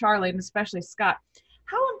help out Charlie and especially Scott.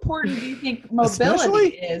 How important do you think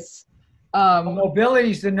mobility is?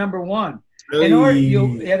 Mobility is the number one.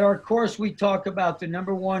 At our course, we talk about the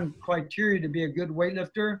number one criteria to be a good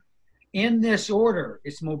weightlifter in this order.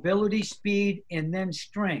 It's mobility, speed, and then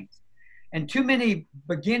strength. And too many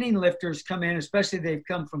beginning lifters come in, especially they've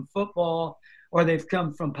come from football or they've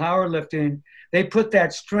come from powerlifting. They put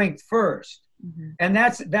that strength first. Mm-hmm. And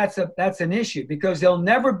that's an issue, because they'll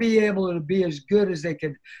never be able to be as good as they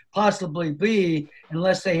could possibly be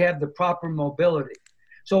unless they have the proper mobility.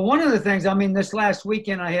 So one of the things, this last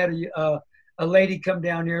weekend I had a lady come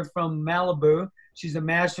down here from Malibu. She's a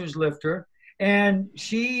master's lifter, and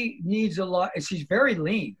she needs a lot. She's very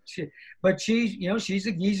lean, but she's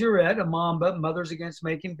a geezerette, a mamba, Mothers Against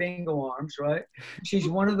Making Bingo Arms, right? She's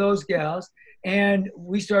one of those gals, and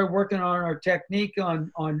we started working on our technique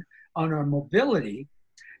on our mobility,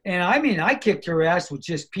 and I kicked her ass with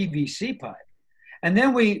just PVC pipe, and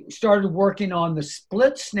then we started working on the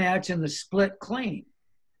split snatch and the split clean.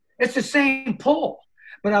 It's the same pull.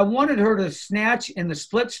 But I wanted her to snatch in the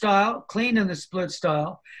split style, clean in the split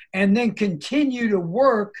style, and then continue to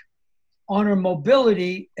work on her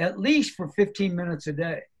mobility at least for 15 minutes a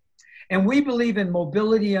day. And we believe in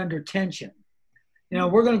mobility under tension.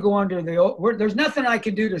 We're going to go under there's nothing I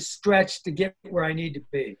can do to stretch to get where I need to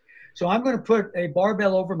be. So I'm going to put a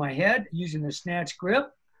barbell over my head using the snatch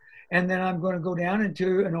grip, and then I'm going to go down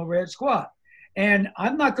into an overhead squat. And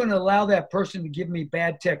I'm not going to allow that person to give me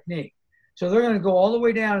bad technique. So they're going to go all the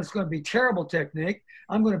way down. It's going to be terrible technique.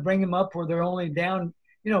 I'm going to bring them up where they're only down,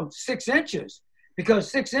 6 inches, because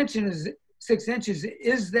 6 inches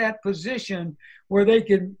is that position where they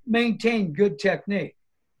can maintain good technique.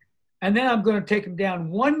 And then I'm going to take them down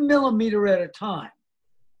 1 millimeter at a time.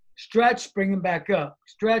 Stretch, bring them back up.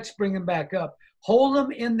 Stretch, bring them back up. Hold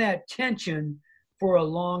them in that tension for a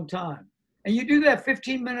long time. And you do that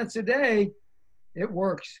 15 minutes a day, it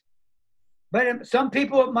works. But some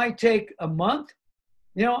people, it might take a month.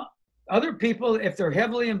 You know, other people, if they're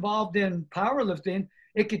heavily involved in powerlifting,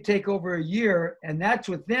 it could take over a year, and that's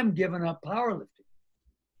with them giving up powerlifting.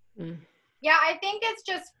 Yeah, I think it's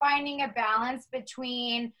just finding a balance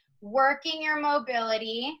between working your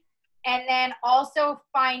mobility and then also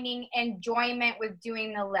finding enjoyment with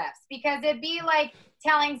doing the lifts. Because it'd be like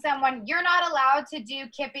telling someone, you're not allowed to do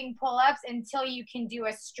kipping pull-ups until you can do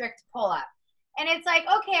a strict pull-up. And it's like,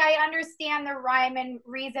 okay, I understand the rhyme and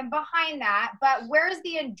reason behind that, but where's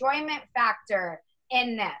the enjoyment factor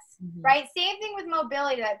in this, right? Same thing with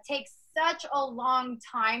mobility that takes such a long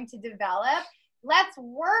time to develop. Let's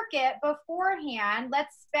work it beforehand.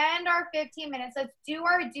 Let's spend our 15 minutes. Let's do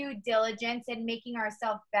our due diligence in making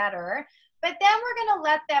ourselves better. But then we're going to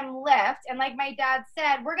let them lift. And like my dad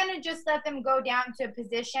said, we're going to just let them go down to a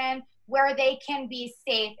position where they can be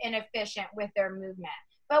safe and efficient with their movement.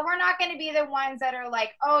 But we're not going to be the ones that are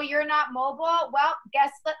like, oh, you're not mobile? Well,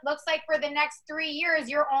 looks like for the next 3 years,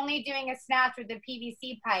 you're only doing a snatch with the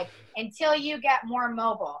PVC pipe until you get more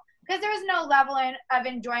mobile. Because there's no level of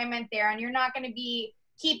enjoyment there, and you're not going to be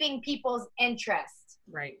keeping people's interest.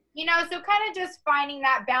 Right. You know, so kind of just finding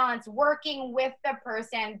that balance, working with the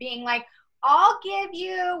person, being like, I'll give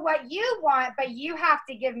you what you want, but you have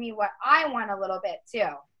to give me what I want a little bit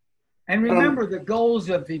too. And remember the goals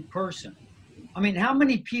of the person. I mean, how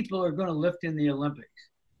many people are going to lift in the Olympics,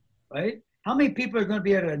 right? How many people are going to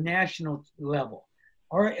be at a national level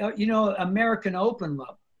or, you know, American Open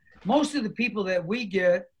level? Most of the people that we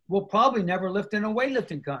get will probably never lift in a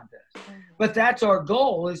weightlifting contest. But that's our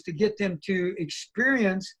goal, is to get them to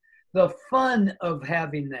experience the fun of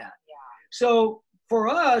having that. Yeah. So for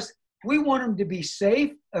us, we want them to be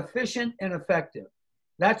safe, efficient, and effective.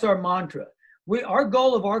 That's our mantra. Our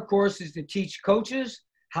goal of our course is to teach coaches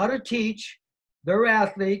how to teach their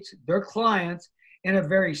athletes, their clients, in a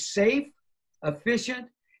very safe, efficient,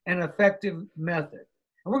 and effective method.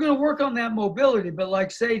 And we're going to work on that mobility, but like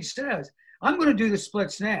Sage says, I'm going to do the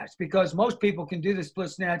split snatch because most people can do the split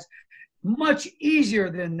snatch much easier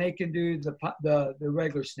than they can do the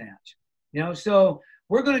regular snatch. You know, so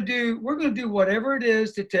we're going to do whatever it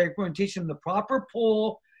is to take. We're going to teach them the proper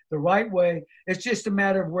pull, the right way. It's just a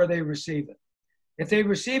matter of where they receive it. If they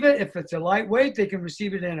receive it, if it's a lightweight, they can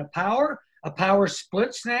receive it in a power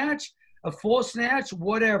split snatch, a full snatch,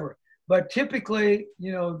 whatever. But typically,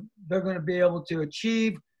 you know, they're going to be able to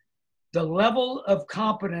achieve the level of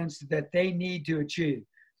competence that they need to achieve.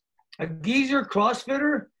 A geezer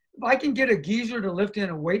CrossFitter, if I can get a geezer to lift in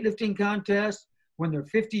a weightlifting contest when they're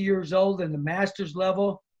 50 years old in the master's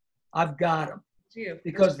level, I've got them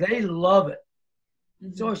because they love it.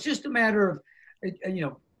 So it's just a matter of, you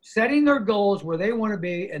know, setting their goals where they want to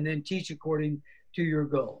be and then teach according to your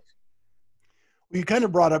goals. Well, you kind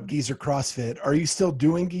of brought up geezer CrossFit. Are you still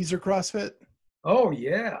doing geezer CrossFit? Oh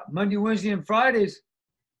yeah. Monday, Wednesday, and Fridays.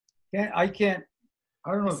 I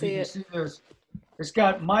don't know if you can see this. It's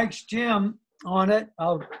got Mike's Gym on it.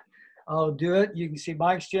 I'll do it. You can see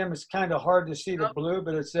Mike's Gym. It's kind of hard to see the blue,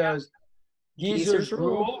 but it says Geezer's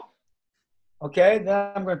Rule. Okay,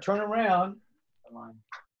 then I'm going to turn around. Come on.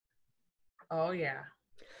 Oh, yeah.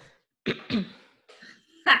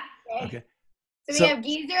 Okay. So we have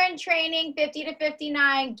geezer in training, 50 to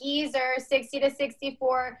 59, geezer, 60 to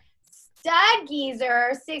 64, stud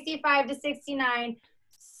geezer, 65 to 69,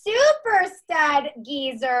 super stud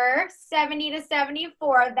geezer, 70 to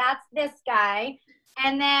 74. That's this guy.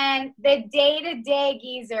 And then the day-to-day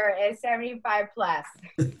geezer is 75 plus.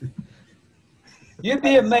 You'd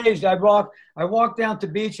be amazed. I walk down to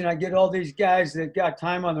the beach and I get all these guys that got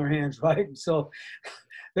time on their hands, right? And so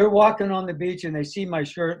they're walking on the beach and they see my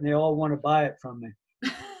shirt and they all want to buy it from me.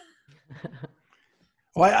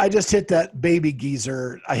 Well, I just hit that baby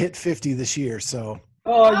geezer. I hit 50 this year, so.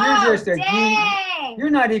 Oh, you're just a dang. You're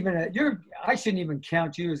not even I shouldn't even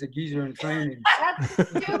count you as a geezer in training.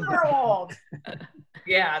 That's super old.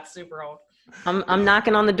 Yeah, it's super old. I'm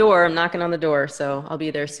knocking on the door. I'm knocking on the door, so I'll be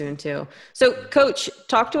there soon too. So, Coach,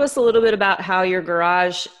 talk to us a little bit about how your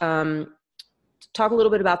garage. Talk a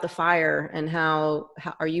little bit about the fire and how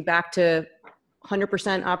are you back to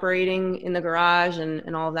 100% operating in the garage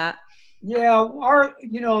and all of that? Yeah,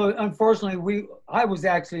 unfortunately, I was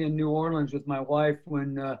actually in New Orleans with my wife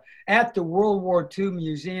when at the World War II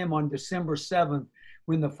Museum on December 7th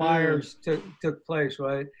when the fires took place,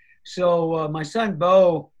 right? So my son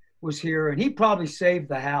Bo was here, and he probably saved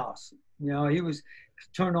the house. You know, he was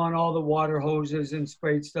turned on all the water hoses and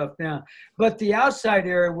sprayed stuff down. But the outside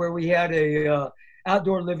area where we had a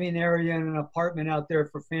outdoor living area and an apartment out there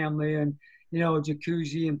for family, and you know, a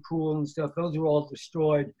jacuzzi and pool and stuff. Those were all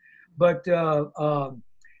destroyed. But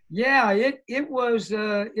yeah, it was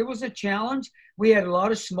a challenge. We had a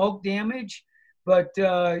lot of smoke damage, but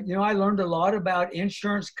you know, I learned a lot about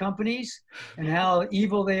insurance companies and how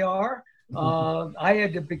evil they are. I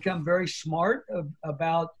had to become very smart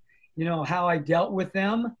about, you know, how I dealt with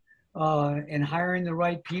them and hiring the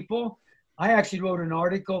right people. I actually wrote an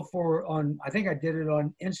article I think I did it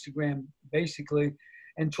on Instagram basically,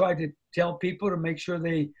 and tried to tell people to make sure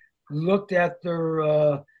they looked at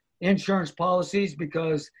their insurance policies,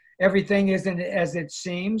 because everything isn't as it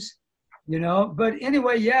seems, you know. But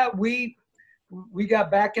anyway, yeah, we got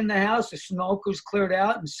back in the house. The smoke was cleared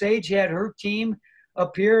out, and Sage had her team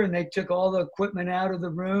up here, and they took all the equipment out of the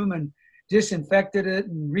room and disinfected it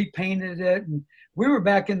and repainted it. And we were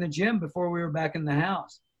back in the gym before we were back in the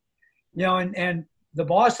house, you know. And the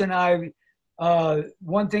boss and I,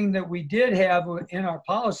 one thing that we did have in our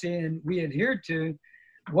policy and we adhered to,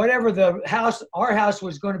 whatever our house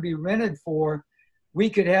was going to be rented for, we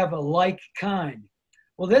could have a like kind.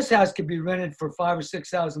 Well, this house could be rented for $5,000 or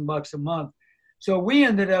 $6,000 a month. So we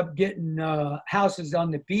ended up getting houses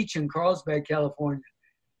on the beach in Carlsbad, California,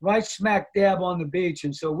 right smack dab on the beach.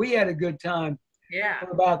 And so we had a good time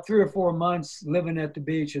for about 3 or 4 months living at the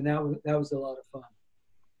beach, and that was a lot of fun.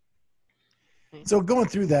 So going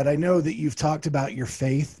through that, I know that you've talked about your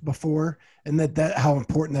faith before, and that how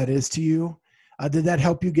important that is to you. Did that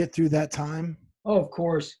help you get through that time? Oh, of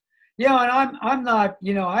course. Yeah, and I'm not,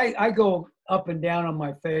 you know, I go up and down on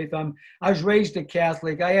my faith. I was raised a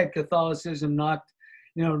Catholic. I had Catholicism knocked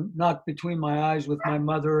between my eyes with my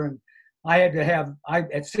mother, and I had to have.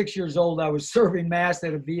 At 6 years old, I was serving mass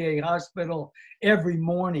at a VA hospital every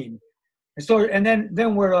morning. And so, and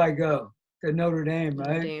then where do I go? To Notre Dame, right?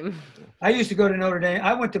 Notre Dame. I used to go to Notre Dame.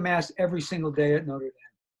 I went to mass every single day at Notre Dame.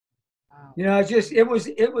 Wow. You know,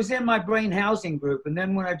 it was in my brain housing group. And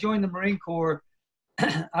then when I joined the Marine Corps,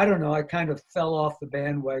 I don't know, I kind of fell off the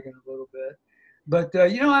bandwagon a little bit. But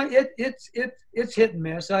you know, it's hit and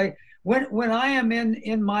miss. When I am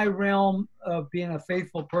in my realm of being a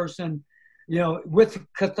faithful person, you know, with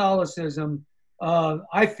Catholicism,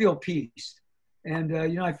 I feel peace, and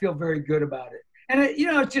you know, I feel very good about it. And you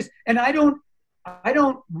know, it's just, and I don't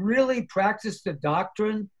really practice the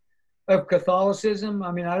doctrine of Catholicism.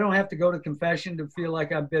 I mean, I don't have to go to confession to feel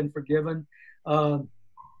like I've been forgiven.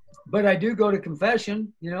 But I do go to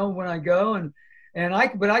confession, you know, when I go,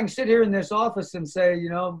 but I can sit here in this office and say, you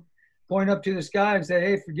know, point up to the sky and say,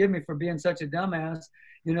 hey, forgive me for being such a dumbass,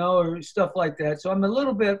 you know, or stuff like that. So I'm a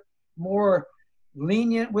little bit more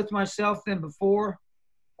lenient with myself than before.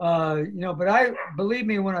 You know, but believe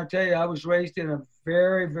me when I tell you, I was raised in a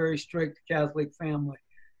very, very strict Catholic family.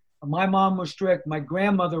 My mom was strict. My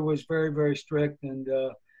grandmother was very, very strict. And,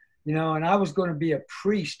 you know, and I was going to be a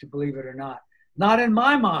priest, believe it or not. Not in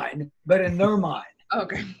my mind, but in their mind.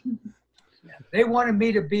 Okay. They wanted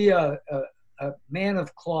me to be a man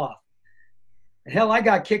of cloth. Hell, I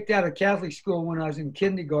got kicked out of Catholic school when I was in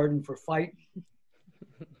kindergarten for fighting.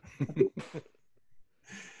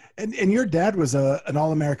 And your dad was an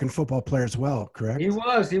All-American football player as well, correct? He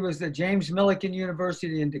was. He was at James Millikan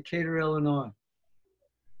University in Decatur, Illinois.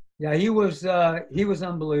 Yeah, he was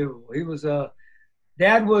unbelievable.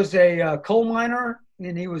 Dad was a coal miner,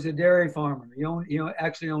 and he was a dairy farmer. He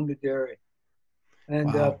actually owned a dairy.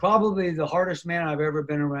 And wow. Probably the hardest man I've ever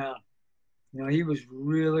been around. You know, he was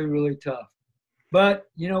really, really tough. But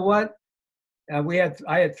you know what?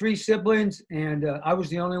 I had 3 siblings, and I was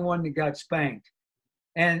the only one that got spanked.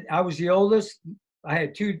 And I was the oldest. I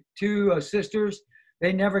had two sisters.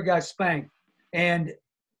 They never got spanked. And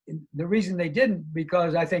the reason they didn't,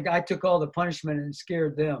 because I think I took all the punishment and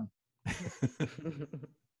scared them.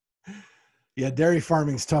 Yeah, dairy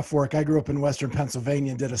farming's tough work. I grew up in Western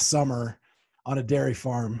Pennsylvania and did a summer on a dairy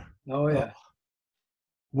farm. Oh, yeah.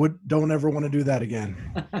 Don't ever want to do that again.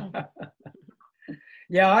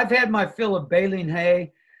 Yeah, I've had my fill of baling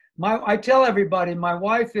hay. I tell everybody, my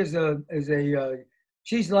wife is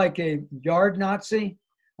she's like a yard Nazi.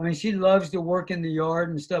 I mean, she loves to work in the yard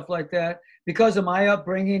and stuff like that. Because of my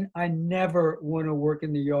upbringing, I never want to work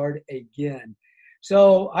in the yard again.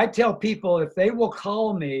 So I tell people, if they will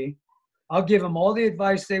call me, I'll give them all the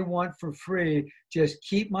advice they want for free. Just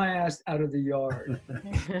keep my ass out of the yard.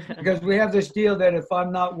 Because we have this deal that if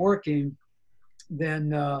I'm not working,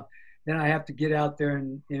 then I have to get out there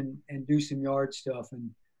and do some yard stuff. And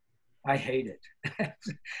I hate it.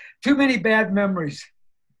 Too many bad memories.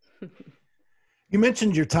 You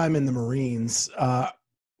mentioned your time in the Marines.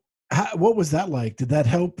 What was that like? Did that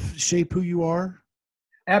help shape who you are?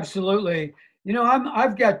 Absolutely. You know,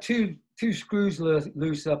 I've got two two screws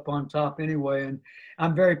loose up on top anyway. And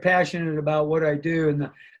I'm very passionate about what I do. And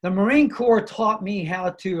the Marine Corps taught me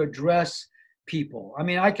how to address people. I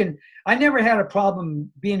mean, I never had a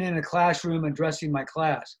problem being in a classroom addressing my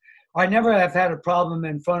class. I never have had a problem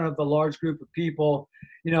in front of a large group of people,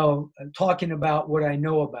 you know, talking about what I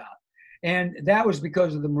know about. And that was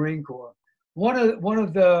because of the Marine Corps. One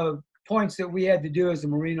of the points that we had to do as a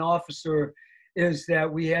Marine officer is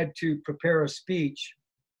that we had to prepare a speech,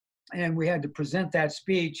 and we had to present that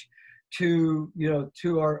speech to, you know,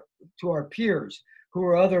 to our peers who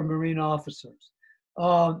are other Marine officers.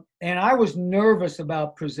 And I was nervous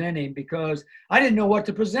about presenting because I didn't know what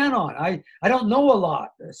to present on. I don't know a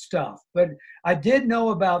lot of stuff, but I did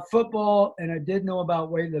know about football and I did know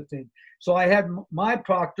about weightlifting. So I had, my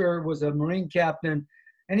proctor was a Marine captain,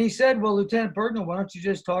 and he said, well, Lieutenant Bergener, why don't you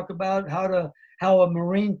just talk about how a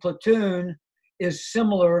Marine platoon is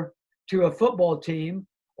similar to a football team,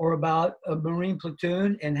 or about a Marine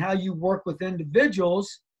platoon and how you work with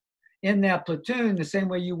individuals in that platoon the same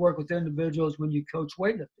way you work with individuals when you coach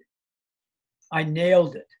weightlifting. I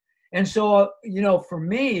nailed it. And so, you know, for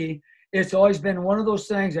me, it's always been one of those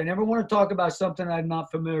things. I never want to talk about something I'm not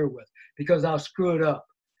familiar with because I'll screw it up.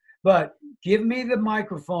 But give me the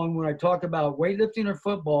microphone when I talk about weightlifting or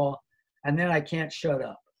football, and then I can't shut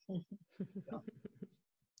up.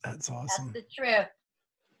 That's awesome. That's the truth.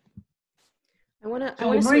 So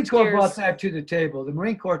the Marine Corps brought that to the table. The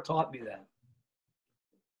Marine Corps taught me that.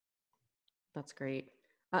 That's great.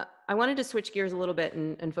 I wanted to switch gears a little bit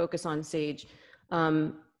and focus on Sage.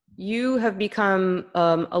 You have become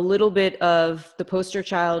a little bit of the poster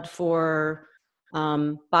child for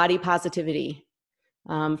body positivity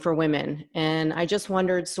for women. And I just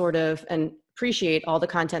wondered sort of, and appreciate all the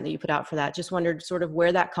content that you put out for that, just wondered sort of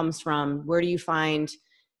where that comes from. Where do you find,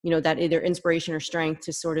 you know, that either inspiration or strength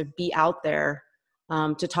to sort of be out there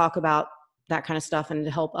to talk about that kind of stuff and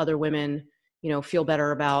to help other women, you know, feel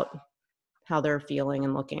better about how they're feeling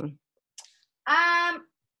and looking?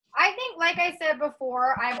 I think, like I said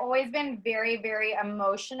before, I've always been very, very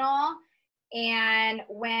emotional. And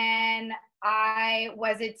when I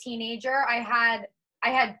was a teenager, I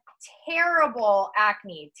had terrible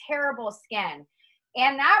acne, terrible skin.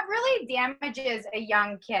 And that really damages a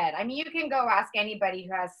young kid. I mean, you can go ask anybody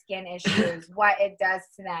who has skin issues what it does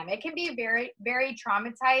to them. It can be very, very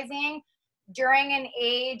traumatizing during an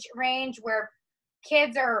age range where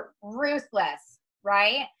kids are ruthless,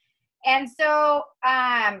 right? And so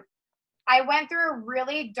I went through a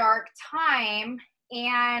really dark time,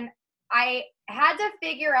 and I had to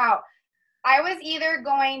figure out, I was either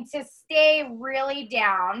going to stay really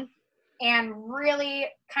down and really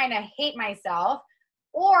kind of hate myself,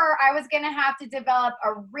 or I was going to have to develop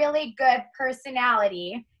a really good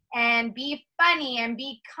personality and be funny and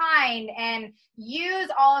be kind and use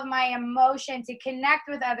all of my emotion to connect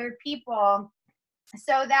with other people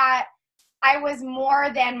so that I was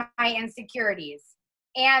more than my insecurities.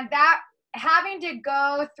 And that having to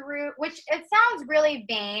go through, which it sounds really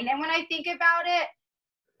vain. And when I think about it,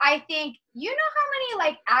 I think, you know how many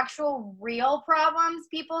like actual real problems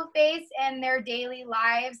people face in their daily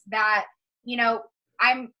lives that, you know,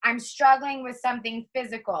 I'm struggling with something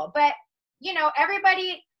physical, but you know,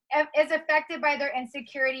 everybody is affected by their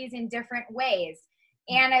insecurities in different ways.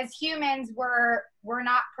 And as humans, we're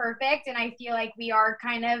not perfect. And I feel like we are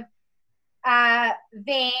kind of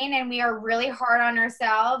vain, and we are really hard on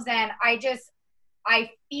ourselves. And I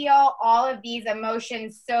feel all of these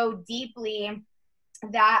emotions so deeply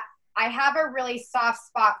that I have a really soft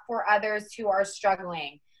spot for others who are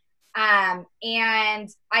struggling. And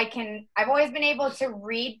I've always been able to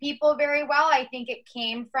read people very well. I think it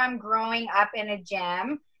came from growing up in a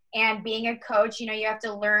gym and being a coach. You know, you have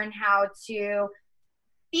to learn how to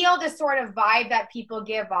feel the sort of vibe that people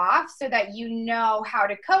give off so that you know how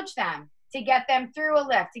to coach them, to get them through a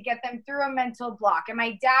lift, to get them through a mental block. And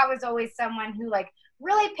my dad was always someone who like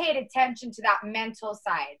really paid attention to that mental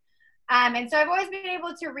side. And so I've always been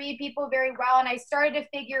able to read people very well. And I started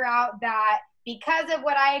to figure out that because of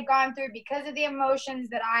what I had gone through, because of the emotions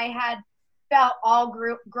that I had felt all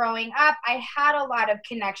growing up, I had a lot of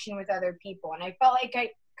connection with other people. And I felt like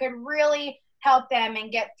I could really help them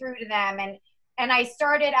and get through to them. And I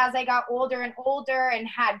started as I got older and older and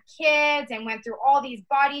had kids and went through all these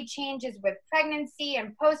body changes with pregnancy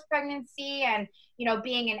and post-pregnancy and, you know,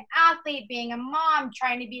 being an athlete, being a mom,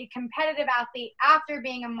 trying to be a competitive athlete after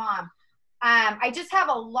being a mom. I just have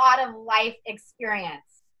a lot of life experience.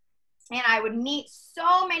 And I would meet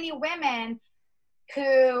so many women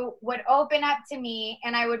who would open up to me,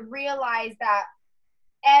 and I would realize that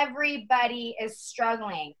everybody is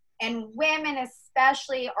struggling. And women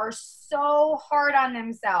especially are so hard on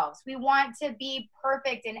themselves. We want to be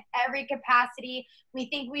perfect in every capacity. We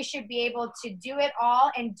think we should be able to do it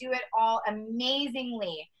all and do it all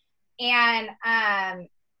amazingly. And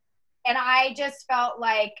I just felt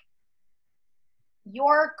like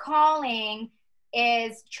your calling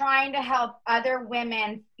is trying to help other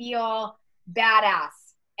women feel badass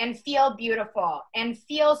and feel beautiful and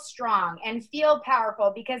feel strong and feel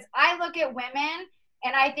powerful, because I look at women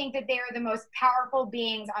and I think that they are the most powerful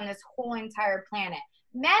beings on this whole entire planet.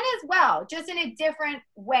 Men as well, just in a different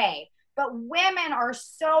way. But women are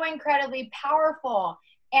so incredibly powerful,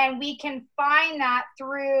 and we can find that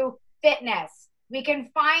through fitness. We can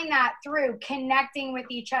find that through connecting with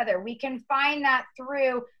each other. We can find that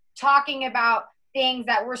through talking about things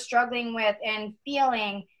that we're struggling with and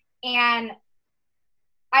feeling. And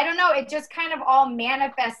I don't know, it just kind of all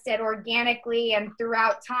manifested organically and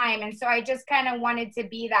throughout time. And so I just kind of wanted to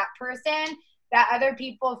be that person that other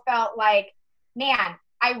people felt like, man,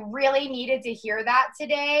 I really needed to hear that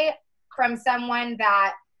today from someone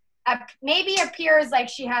that maybe appears like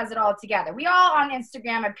she has it all together. We all on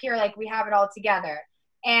Instagram appear like we have it all together.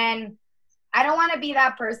 And I don't want to be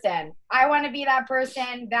that person. I want to be that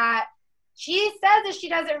person that she says that she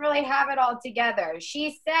doesn't really have it all together.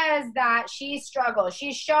 She says that she struggles.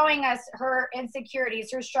 She's showing us her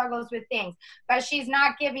insecurities, her struggles with things, but she's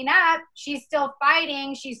not giving up. She's still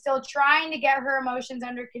fighting. She's still trying to get her emotions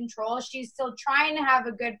under control. She's still trying to have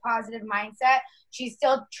a good, positive mindset. She's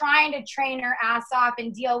still trying to train her ass off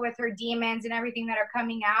and deal with her demons and everything that are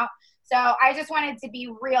coming out. So I just wanted to be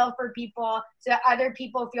real for people so that other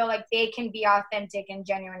people feel like they can be authentic and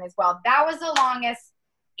genuine as well. That was the longest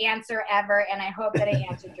answer ever, and I hope that I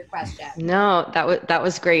answered your question. No, that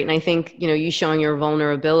was great. And I think, you showing your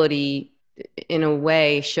vulnerability in a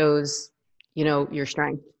way shows, your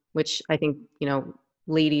strength, which I think,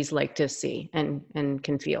 ladies like to see and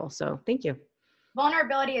can feel. So thank you.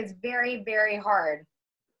 Vulnerability is very, very hard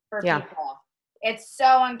for people. It's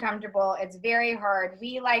so uncomfortable. It's very hard.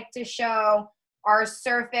 We like to show our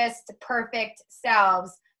surfaced perfect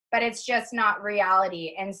selves, but it's just not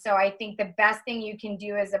reality. And so I think the best thing you can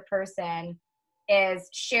do as a person is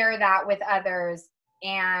share that with others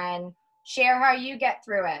and share how you get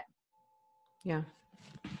through it. Yeah,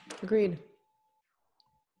 agreed.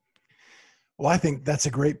 Well, I think that's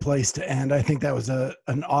a great place to end. I think that was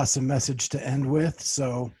an awesome message to end with.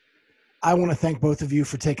 So I want to thank both of you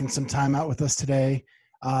for taking some time out with us today.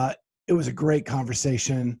 It was a great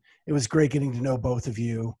conversation. It was great getting to know both of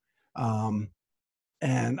you.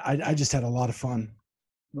 And I just had a lot of fun.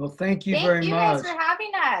 Well, thank you very much. Thank you guys for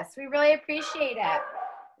having us. We really appreciate it.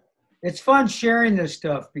 It's fun sharing this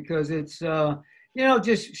stuff because it's,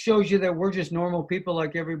 just shows you that we're just normal people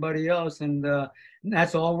like everybody else. And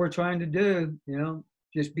that's all we're trying to do,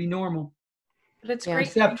 just be normal. But it's great.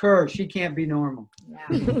 Except her. She can't be normal. Yeah,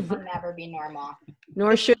 I'll never be normal.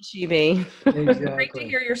 Nor should she be. Exactly. Great to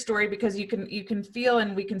hear your story because you can feel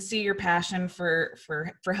and we can see your passion for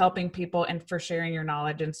helping people and for sharing your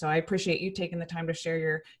knowledge. And so I appreciate you taking the time to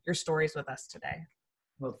share your stories with us today.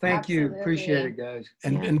 Well, thank you. Appreciate it, guys.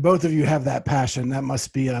 And both of you have that passion. That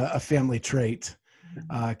must be a family trait.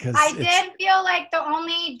 I did feel like the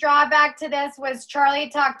only drawback to this was Charlie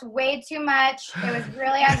talked way too much. It was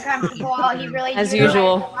really uncomfortable. He really as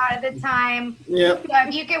usual a lot of the time. Yeah. So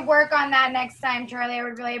if you could work on that next time, Charlie, I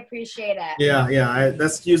would really appreciate it. Yeah.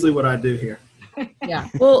 That's usually what I do here. Yeah.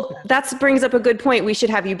 Well, that brings up a good point. We should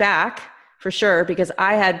have you back for sure, because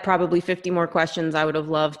I had probably 50 more questions I would have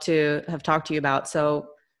loved to have talked to you about. So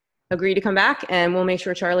agree to come back and we'll make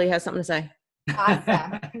sure Charlie has something to say.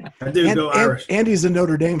 Awesome. I do go Irish. Andy's a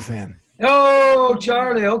Notre Dame fan. Oh,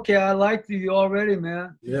 Charlie. Okay. I like you already,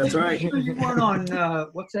 man. Yeah, that's right. You weren't on,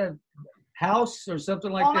 what's that, House or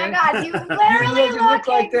something like that? Oh my God, you literally look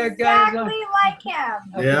like that guy. exactly like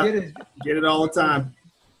him. Yeah, get it all the time.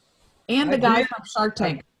 And the guy from Shark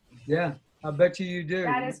Tank. Yeah, I bet you do.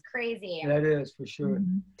 That is crazy. That is for sure.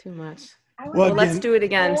 Mm-hmm. Too much. Well, Let's do it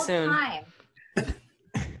again soon. Time.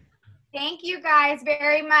 Thank you guys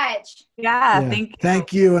very much. Yeah.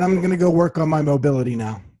 Thank you. And I'm going to go work on my mobility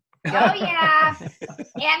now. Oh yeah.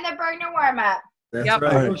 And the Bergener warm up. That's Yep.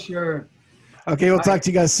 right. For sure. Okay. We'll talk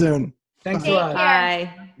to you guys soon. Thanks a Take lot. care.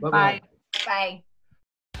 Bye. Bye-bye. Bye.